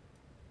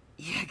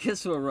 I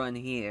guess we'll run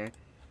here.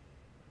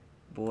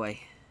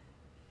 Boy,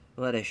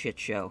 what a shit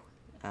show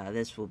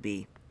this will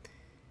be.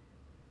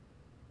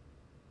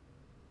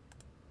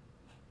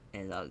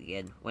 As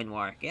again,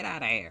 Winwar, get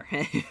out of here.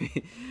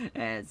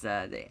 As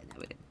now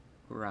we can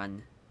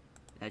run.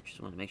 I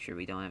just want to make sure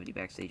we don't have any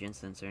backstage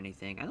incidents or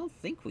anything. I don't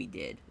think we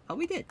did. Oh,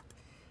 we did.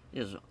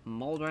 Just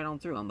mauled right on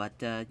through them. But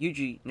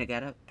Yuji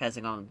Nagata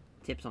passing on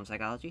tips on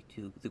psychology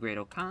to the Great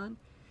Okan.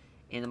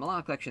 And the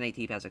Milan Collection AT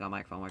passing on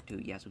microphone work to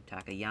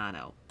Yasutaka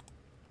Yano.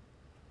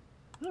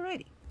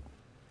 Alrighty.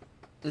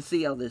 Let's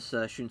see how this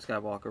Shun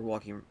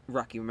Skywalker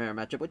Rocky Romero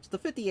matchup, which is the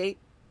 58.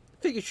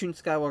 Figured Shun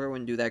Skywalker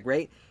wouldn't do that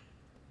great.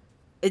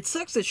 It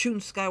sucks that Shun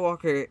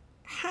Skywalker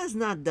has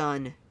not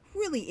done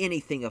really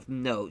anything of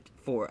note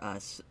for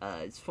us.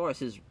 As far as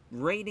his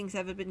ratings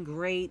haven't been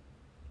great.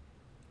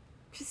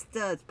 just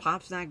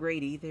pop's not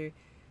great either.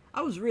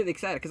 I was really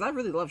excited because I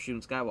really love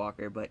Shun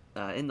Skywalker, but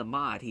in the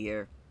mod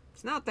here,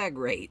 it's not that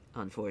great,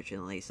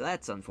 unfortunately. So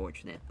that's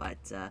unfortunate.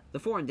 But the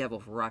Foreign Devil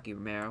for Rocky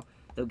Romero,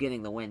 though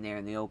getting the win there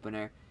in the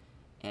opener.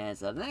 As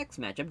the next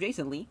matchup,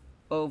 Jason Lee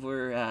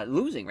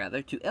losing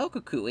to El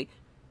Kukui.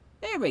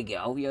 There we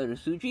go, Yoda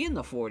Tsuji in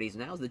the 40s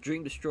now. The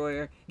Dream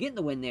Destroyer getting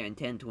the win there in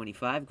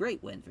 10:25.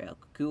 Great win for El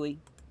Kukui.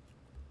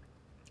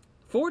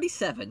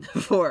 47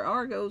 for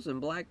Argos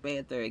and Black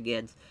Panther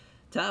against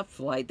Top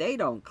Flight. They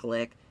don't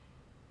click.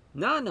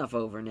 Not enough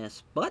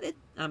overness, but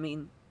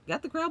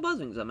got the crowd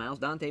buzzing somehow.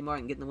 Dante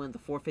Martin getting the win with the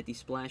 450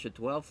 splash at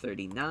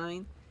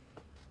 12:39.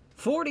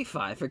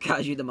 45 for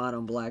Kaji D'Amato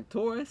and Black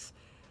Taurus.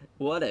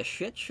 What a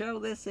shit show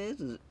this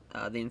is.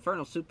 The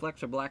Infernal Suplex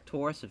for Black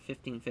Taurus at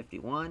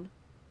 15:51.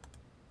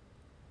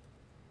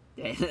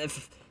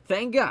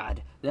 Thank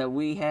God that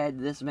we had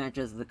this match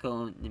as the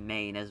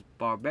co-main, as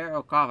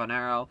Barbaro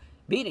Cavanero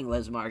beating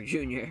Lismark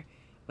Jr.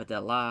 with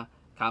the La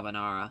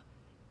Cavanara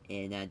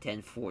in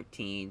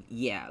 10:14.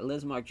 Yeah,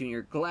 Lismark Jr.,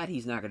 glad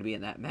he's not going to be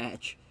in that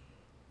match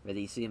for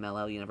the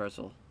CMLL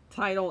Universal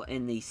title.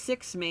 And the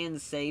 6-man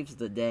saves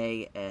the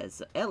day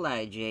as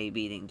LIJ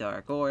beating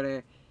Dark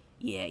Order.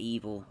 Yeah,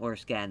 Evil,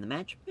 worst guy in the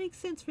match. Makes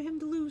sense for him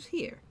to lose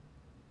here.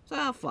 So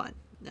how fun.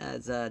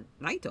 As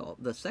Naito,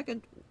 the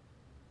second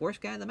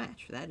worst guy in the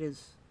match. That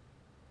is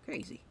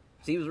crazy.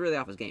 So he was really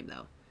off his game,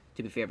 though,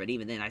 to be fair. But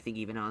even then, I think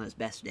even on his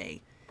best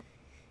day,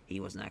 he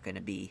was not going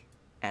to be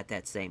at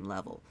that same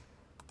level.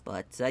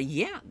 But,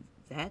 yeah,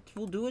 that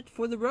will do it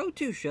for the Road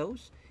 2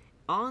 shows.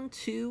 On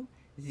to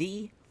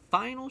the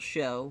final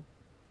show,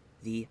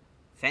 the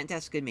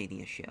Fantastica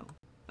Mania show.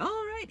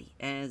 Alrighty,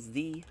 as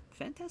the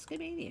Fantastica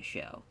Mania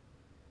show.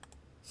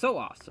 So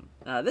awesome.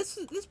 This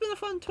has been a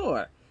fun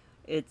tour.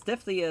 It's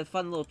definitely a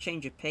fun little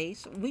change of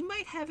pace. We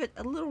might have it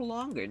a little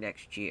longer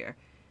next year.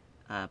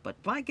 But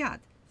my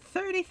God,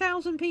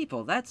 30,000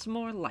 people. That's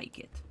more like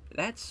it.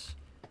 That's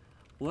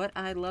what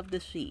I love to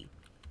see.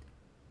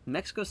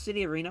 Mexico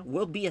City Arena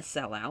will be a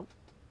sellout.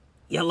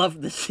 You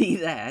love to see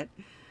that.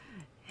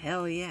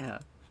 Hell yeah.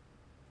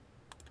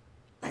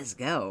 Let's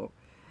go.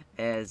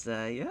 As,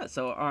 yeah,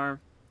 so our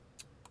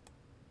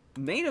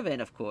main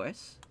event, of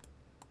course,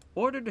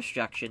 Order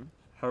Destruction,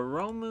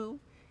 Hiromu,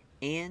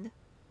 and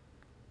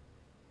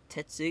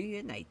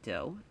Tetsuya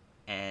Naito,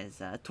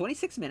 as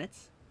 26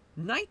 minutes.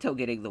 Naito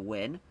getting the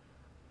win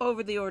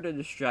over the Order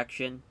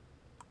Destruction.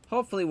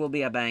 Hopefully will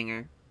be a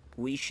banger.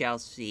 We shall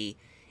see.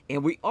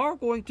 And we are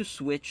going to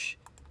switch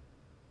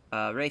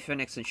Rey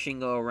Fenix and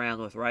Shingo around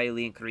with Ryu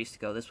Lee and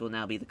Caristico. This will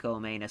now be the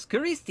co-main. As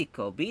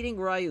Caristico beating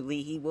Ryu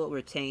Lee, he will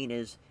retain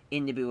his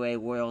NWA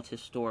World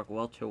Historic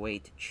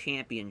Welterweight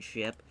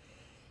Championship.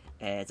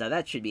 And so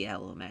that should be a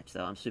hell of a match,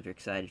 though. I'm super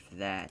excited for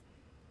that.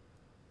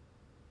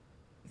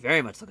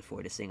 Very much looking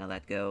forward to seeing how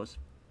that goes.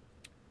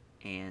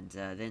 And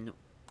then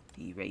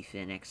the Rey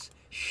Fenix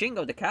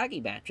Shingo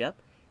Takagi matchup,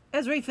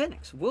 as Rey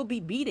Fenix will be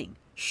beating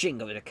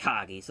Shingo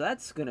Takagi. So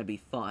that's going to be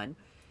fun.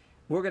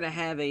 We're going to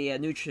have a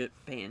New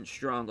Japan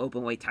Strong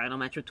Openweight title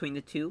match between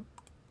the two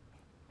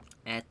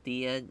at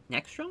the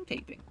next Strong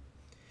taping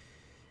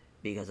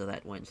because of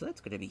that win. So that's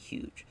going to be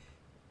huge.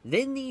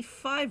 Then the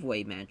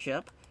 5-way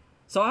matchup.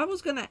 So I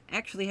was going to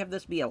actually have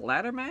this be a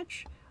ladder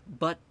match,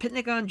 but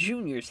Pentagon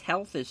Jr.'s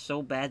health is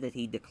so bad that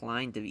he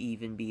declined to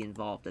even be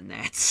involved in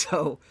that.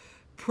 So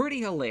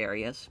pretty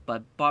hilarious.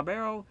 But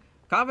Barbaro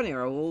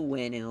Cavanero will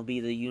win and he'll be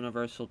the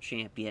Universal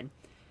Champion.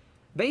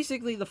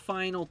 Basically, the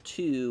final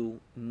 2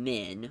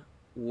 men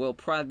will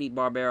probably be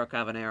Barbaro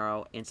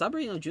Cavanero and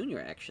Sabrino Jr.,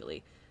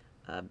 actually.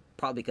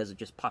 Probably because of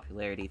just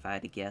popularity, if I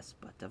had to guess.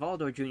 But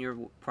Volador Jr.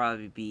 will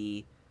probably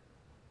be...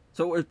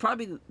 So it would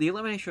probably... The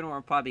elimination order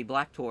would probably be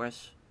Black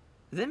Taurus,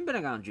 then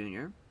Pentagon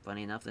Jr.,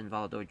 funny enough, then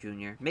Volador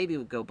Jr. Maybe it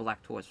would go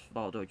Black Taurus,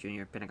 Volador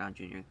Jr., Pentagon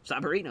Jr.,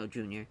 Sabrino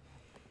Jr.,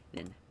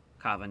 then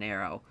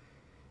Cavanero.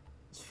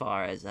 As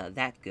far as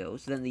that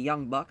goes. Then the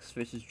Young Bucks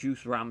versus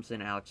Juice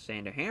Robinson and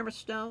Alexander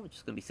Hammerstone, which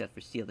is going to be set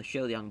for Steal the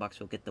Show. The Young Bucks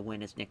will get the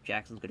win as Nick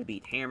Jackson's going to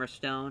beat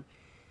Hammerstone.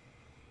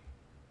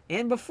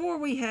 And before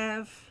we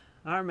have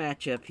our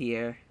matchup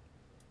here,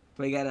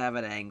 we got to have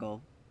an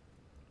angle.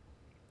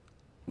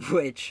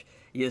 Which,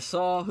 you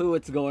saw who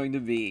it's going to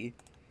be.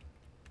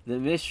 The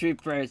mystery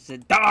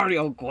person,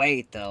 Dario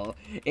Cueto,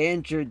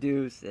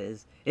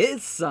 introduces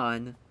his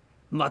son,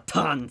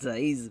 Matanza.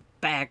 He's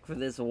back for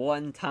this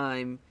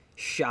one-time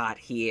shot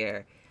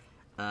here.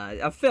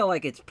 I feel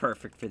like it's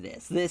perfect for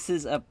this. This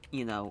is a,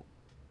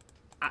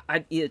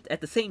 at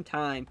the same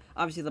time,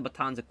 obviously the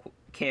Matanza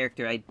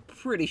character, I'm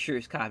pretty sure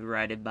is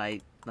copyrighted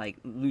by,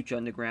 like, Lucha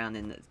Underground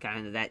and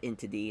kind of that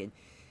entity, and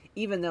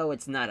even though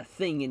it's not a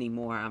thing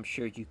anymore, I'm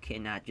sure you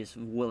cannot just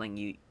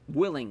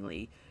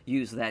willingly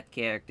use that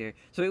character.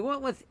 So we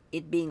went with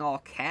it being all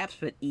caps,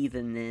 but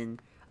even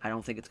then, I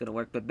don't think it's going to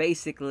work. But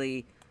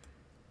basically,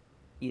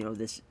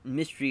 this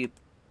mystery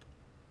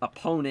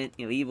opponent,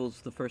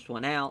 Evil's the first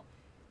one out.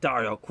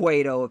 Dario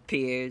Cueto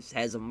appears,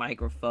 has a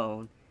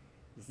microphone.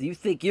 You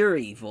think you're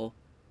evil.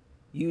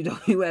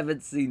 You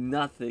haven't seen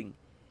nothing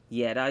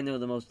yet. I know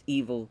the most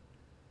evil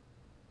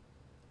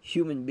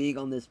human being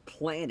on this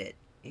planet,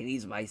 and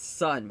he's my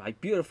son, my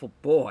beautiful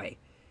boy.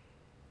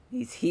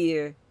 He's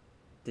here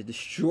to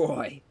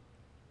destroy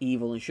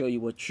evil and show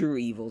you what true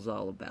evil's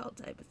all about,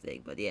 type of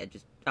thing. But yeah,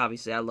 just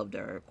obviously I love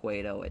Dario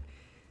Cueto, and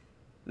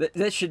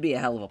this should be a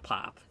hell of a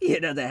pop, you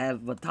know, to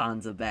have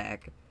Matanza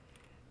back.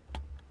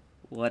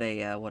 What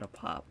a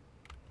pop.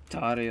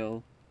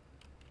 Dario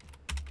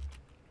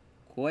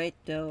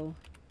Cueto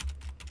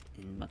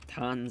and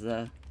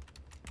Matanza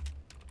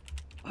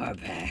are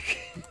back.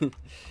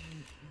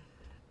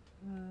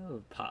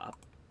 Oh, pop.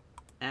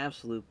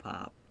 Absolute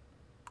pop.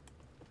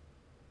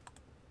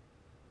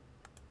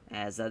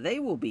 As they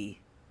will be,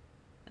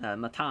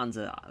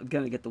 Matanza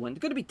gonna get the win.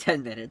 It's gonna be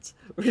 10 minutes.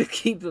 We're gonna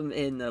keep them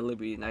in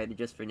Liberty United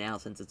just for now,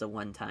 since it's a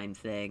one-time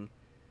thing.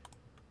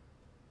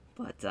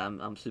 But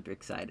I'm super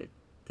excited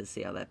to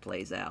see how that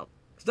plays out.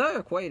 Because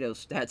Dario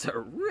Cueto's stats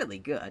are really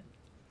good.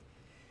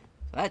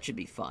 So that should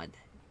be fun.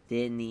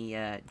 Then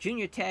the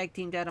junior tag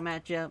team title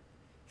matchup.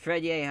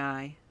 Fred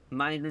Yehi,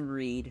 Myron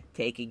Reed,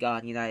 taking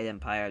on United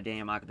Empire,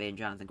 Daniel Makabe and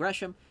Jonathan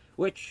Gresham.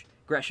 Which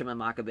Gresham and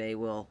Makabe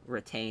will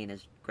retain,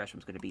 as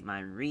Gresham's going to beat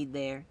Myron Reed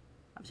there.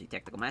 Obviously,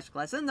 Technical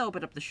Masterclass. Then they'll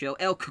open up the show.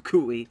 El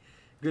Kukui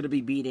going to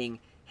be beating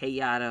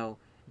Hayato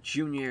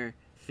Jr.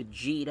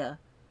 Fujita.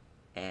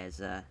 As,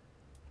 there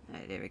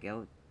we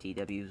go.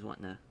 TW's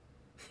wanting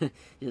to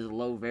just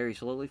load very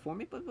slowly for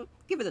me. But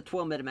give it a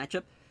 12-minute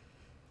matchup.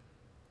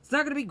 It's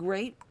not going to be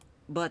great.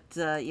 But,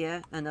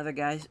 yeah, another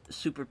guy's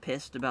super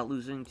pissed about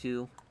losing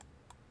to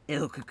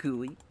El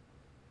Kukui.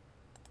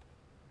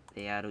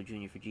 Hayato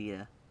Jr.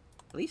 Fujita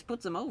at least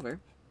puts him over.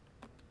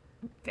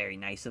 Very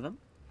nice of him.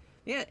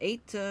 Yeah,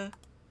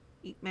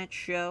 8-match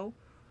show.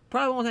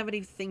 Probably won't have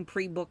anything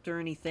pre-booked or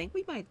anything.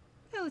 We might,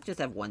 let's just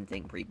have one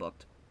thing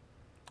pre-booked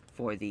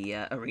for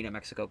the Arena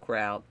Mexico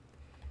crowd.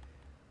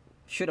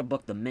 Should have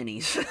booked the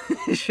minis.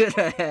 Should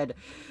have had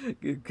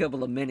a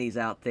couple of minis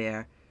out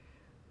there.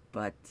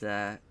 But,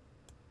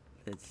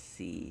 let's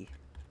see.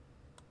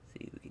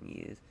 See what we can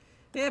use.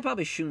 Yeah,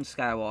 probably Shun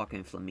Skywalker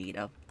and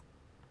Flamita.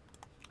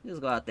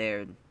 Just go out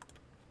there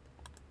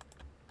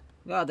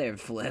and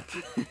flip.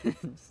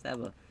 Just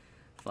have a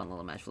fun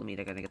little match.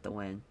 Flamita gonna get the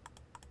win.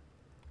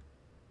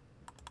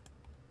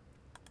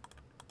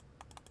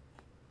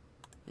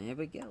 There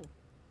we go.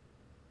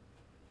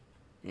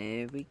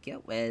 There we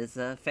go. As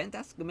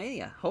Fantastica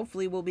Mania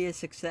hopefully will be a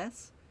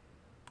success.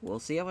 We'll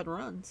see how it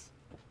runs.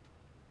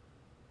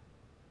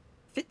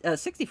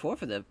 64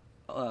 for the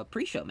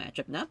pre-show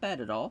matchup. Not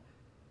bad at all.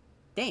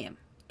 Damn.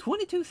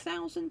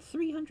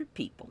 22,300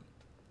 people.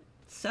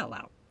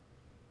 Sellout.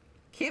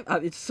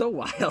 It's so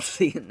wild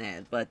seeing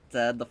that. But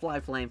the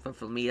Fly Flame for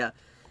Flamita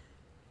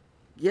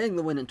getting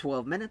the win in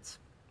 12 minutes.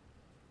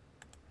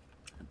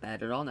 Not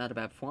bad at all. Not a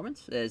bad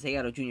performance. As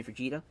Hayato Jr.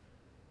 Fujita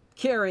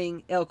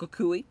carrying El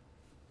Kukui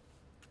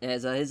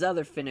as his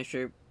other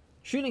finisher.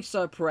 Shooting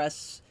Star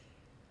Press.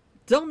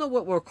 Don't know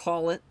what we'll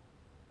call it,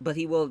 but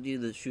he will do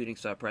the Shooting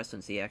Star Press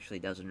since he actually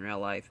does in real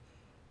life.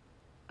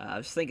 I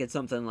was thinking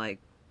something like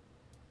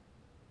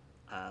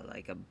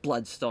a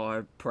Blood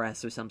Star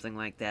Press or something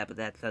like that, but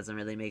that doesn't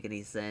really make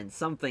any sense.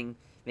 Something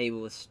maybe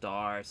with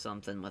Star,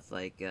 something with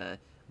like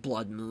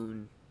Blood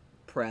Moon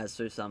Press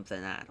or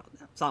something. I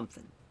don't know.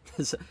 Something.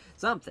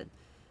 Something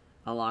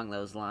along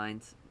those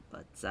lines.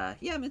 But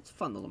yeah, I mean, it's a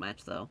fun little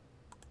match though.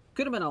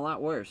 Could have been a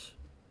lot worse,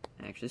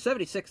 actually.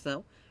 76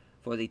 though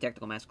for the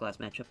Technical Masterclass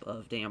matchup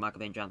of Daniel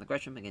Makabe and Jonathan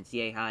Gresham against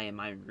Yehi and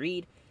Myron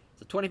Reed.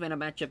 It's a 20-minute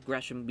matchup.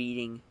 Gresham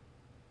beating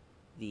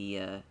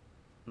the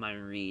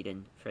Myron Reed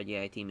and Fred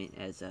Yehi team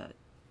as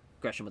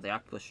Gresham with the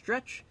Octopus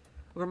Stretch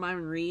over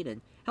Myron Reed.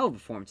 And hell of a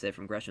performance there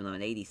from Gresham though,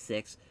 an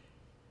 86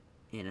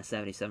 and a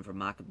 77 for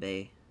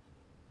Makabe.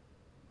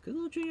 Good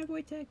little junior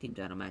boy tag team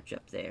title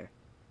matchup there.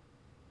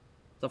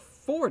 So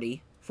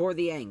 40 for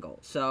the angle.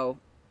 So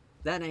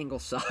that angle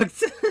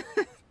sucked.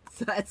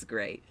 So that's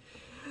great.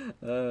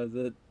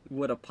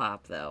 What a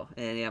pop though.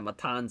 And yeah,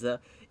 Matanza.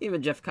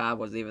 Even Jeff Cobb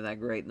wasn't even that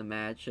great in the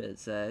match.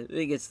 It's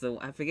he gets the,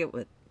 I forget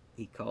what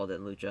he called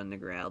it, Lucha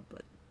Underground,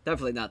 but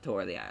definitely not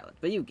Tour of the Island.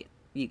 But you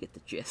get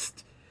the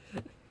gist.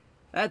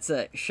 That's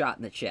a shot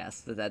in the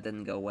chest. That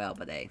didn't go well,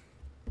 but hey,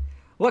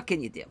 what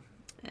can you do?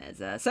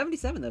 As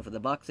 77 though for the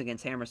Bucks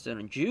against Hammerstone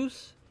and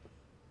Juice.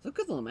 It's a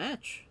good little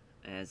match.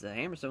 As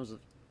Hammerstone's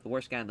the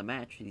worst guy in the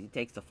match. He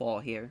takes the fall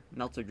here.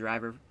 Meltzer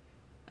driver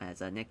as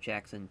Nick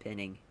Jackson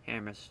pinning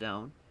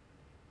Hammerstone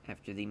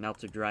after the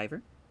Meltzer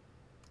driver.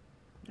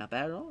 Not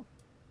bad at all.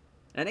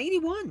 An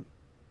 81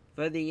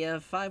 for the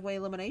 5-way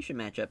elimination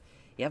matchup.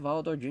 You have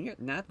Volador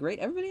Jr. Not great.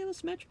 Everybody in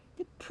this match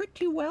did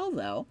pretty well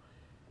though.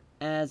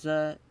 As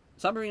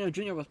Sabarino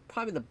Jr. was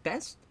probably the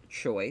best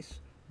choice.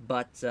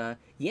 But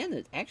yeah,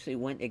 it actually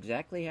went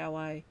exactly how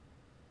I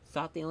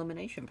thought the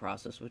elimination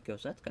process would go.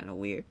 So that's kind of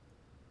weird.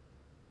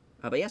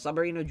 But yeah,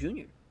 Sabarino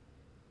Jr.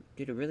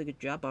 did a really good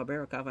job.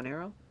 Barbero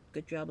Cavanero,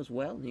 good job as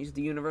well. And he's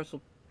the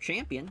Universal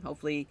Champion.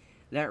 Hopefully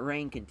that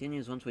reign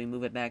continues once we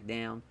move it back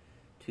down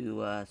to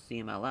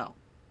CMLL.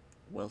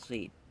 We'll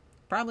see.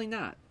 Probably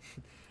not,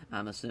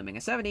 I'm assuming.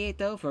 A 78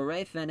 though for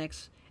Rey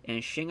Fenix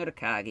and Shingo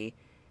Takagi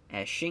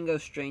as Shingo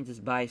strains his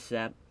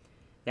bicep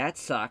that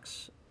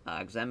sucks.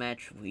 Because that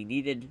match, we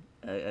needed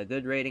a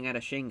good rating out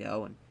of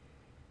Shingo, and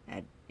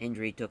that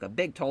injury took a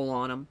big toll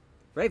on him.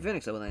 Ray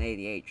Phoenix with an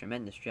 88.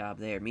 Tremendous job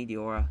there.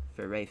 Meteora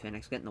for Ray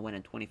Phoenix, getting the win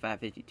in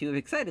 25-52. I'm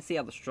excited to see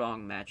how the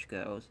strong match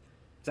goes,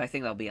 because I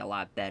think that'll be a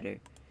lot better,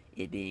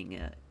 it being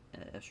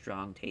a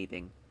strong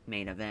taping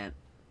main event.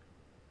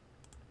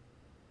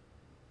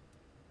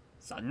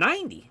 So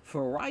 90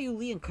 for Ryu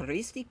Lee and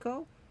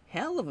Caristico.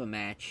 Hell of a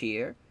match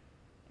here,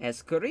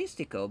 as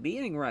Caristico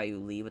beating Ryu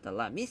Lee with the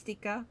La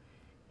Mystica,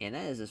 and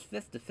that is his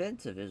 5th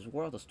defense of his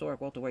World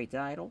Historic Welterweight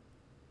title.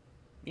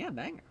 Yeah,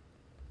 banger.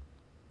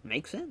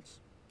 Makes sense.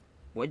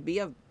 Would be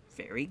a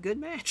very good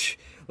match.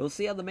 We'll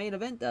see how the main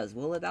event does.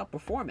 Will it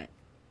outperform it?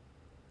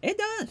 It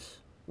does.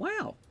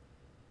 Wow.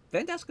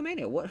 Fantastica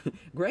Mania. What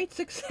great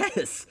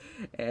success.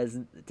 As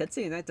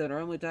Tetsuya Naito and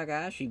Hiromu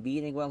Takahashi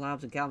beating Will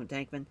Hobbs and Calvin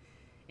Tankman.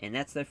 And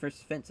that's their first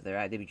defense of their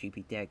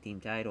IWGP Tag Team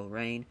title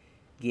reign.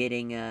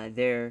 Getting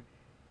their,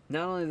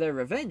 not only their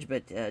revenge,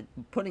 but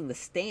putting the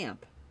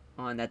stamp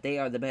on that they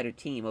are the better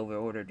team over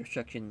Order of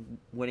Destruction,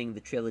 winning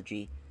the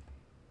trilogy.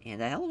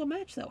 And a hell of a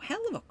match, though.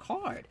 Hell of a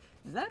card.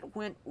 That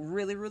went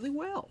really, really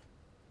well.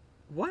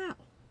 Wow.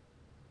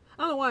 I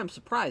don't know why I'm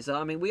surprised, though.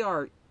 I mean, we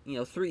are,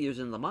 3 years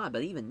into the mod,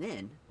 but even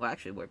then, well,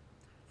 actually, we're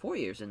 4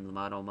 years into the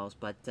mod almost,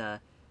 but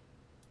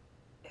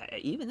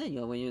even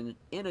then, when you're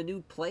in a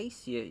new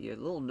place, you're a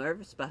little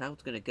nervous about how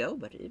it's going to go,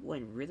 but it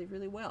went really,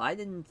 really well. I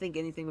didn't think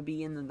anything would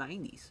be in the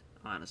 90s,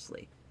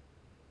 honestly.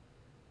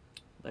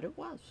 But it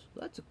was.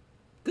 That's a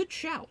good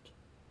shout.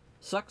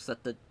 Sucks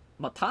that the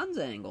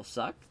Matanza angle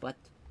sucked, but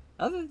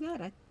other than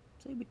that, I'd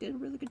say we did a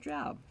really good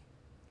job.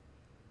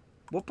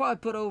 We'll probably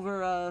put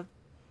over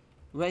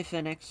Ray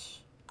Phoenix,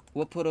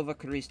 we'll put over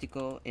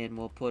Caristico, and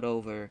we'll put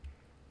over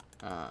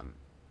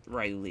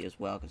Ryu Lee as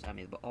well, because, I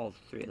mean, all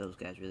 3 of those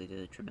guys really did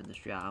a tremendous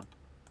job.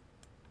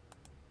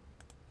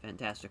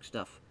 Fantastic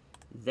stuff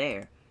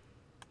there.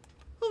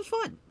 It was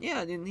fun.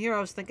 Yeah, and here I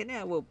was thinking,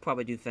 yeah, we'll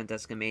probably do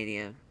Fantastica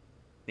Mania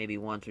maybe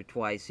once or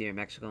twice here in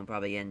Mexico and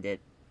probably end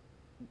it.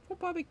 We'll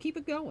probably keep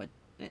it going.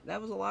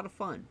 That was a lot of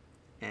fun.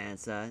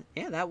 As,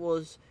 yeah, that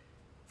was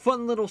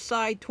fun little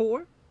side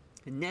tour.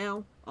 And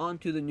now, on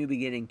to the New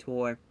Beginning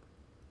tour.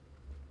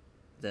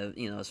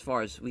 As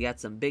far as we got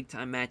some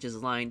big-time matches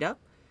lined up,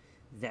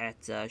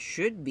 that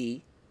should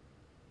be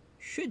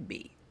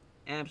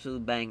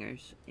absolute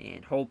bangers.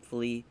 And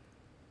hopefully,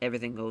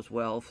 everything goes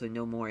well. Hopefully,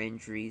 no more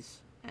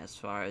injuries. As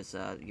far as,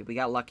 we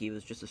got lucky, it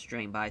was just a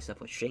strained bicep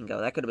with Shingo.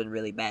 That could have been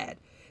really bad.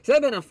 So,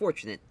 that'd been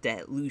unfortunate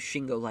to lose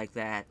Shingo like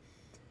that.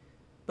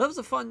 But it was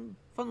a fun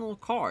little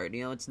card.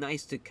 It's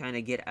nice to kind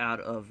of get out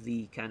of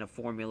the kind of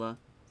formula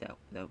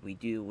that we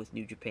do with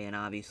New Japan,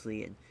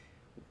 obviously, and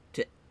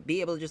to be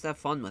able to just have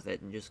fun with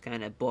it and just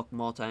kind of book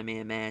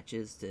multi-man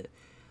matches, to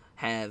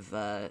have,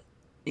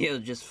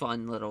 just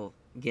fun little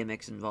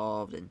gimmicks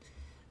involved, and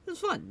it was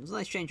fun. It was a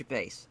nice change of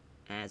pace.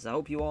 As I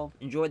hope you all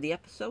enjoyed the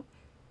episode.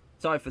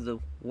 Sorry for the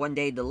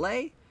one-day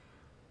delay,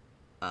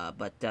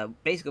 but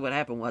basically what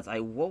happened was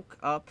I woke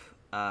up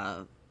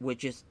with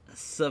just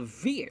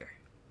severe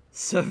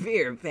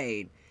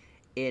pain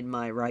in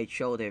my right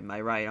shoulder. My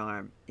right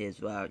arm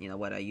is,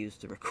 what I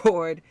used to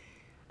record.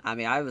 I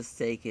mean, I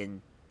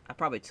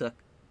probably took,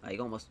 like,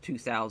 almost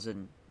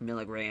 2,000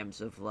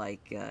 milligrams of,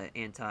 like,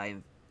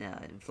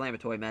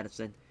 anti-inflammatory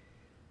medicine.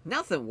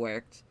 Nothing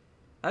worked.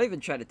 I even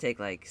tried to take,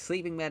 like,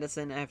 sleeping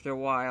medicine after a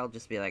while,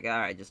 just be like,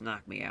 alright, just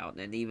knock me out.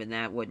 And even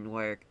that wouldn't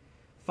work.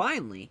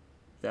 Finally,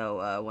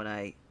 though, when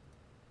I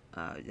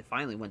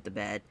finally went to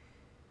bed,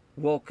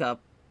 woke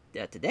up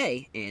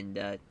today, and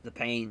the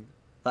pain,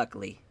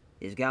 luckily,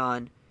 is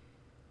gone.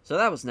 So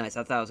that was nice.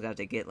 I thought I was going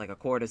to have to get like a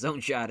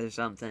cortisone shot or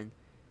something.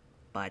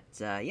 But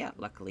yeah,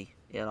 luckily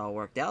it all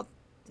worked out.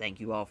 Thank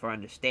you all for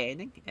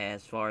understanding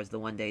as far as the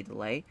one-day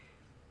delay.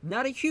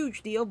 Not a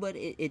huge deal, but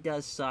it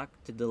does suck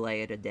to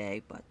delay it a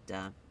day. But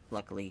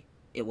luckily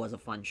it was a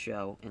fun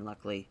show, and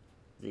luckily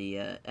the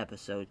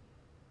episode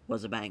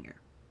was a banger.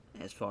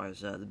 As far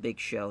as the big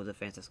show, the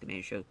Fantastica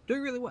Mania show,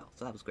 doing really well.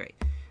 So that was great.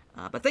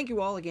 But thank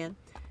you all again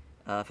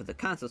for the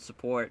constant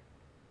support,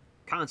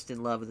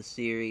 constant love of the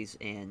series,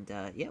 and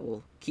yeah,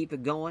 we'll keep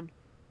it going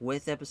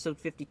with episode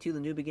 52, the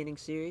New Beginning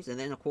series, and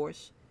then, of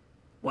course,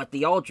 what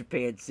the All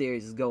Japan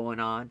series is going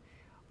on,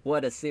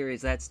 what a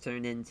series that's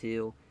turned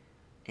into,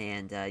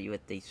 and you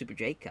at the Super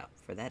J Cup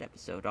for that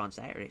episode on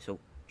Saturday, so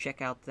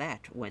check out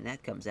that when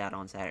that comes out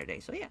on Saturday.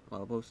 So yeah,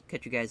 well, we'll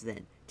catch you guys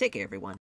then. Take care, everyone.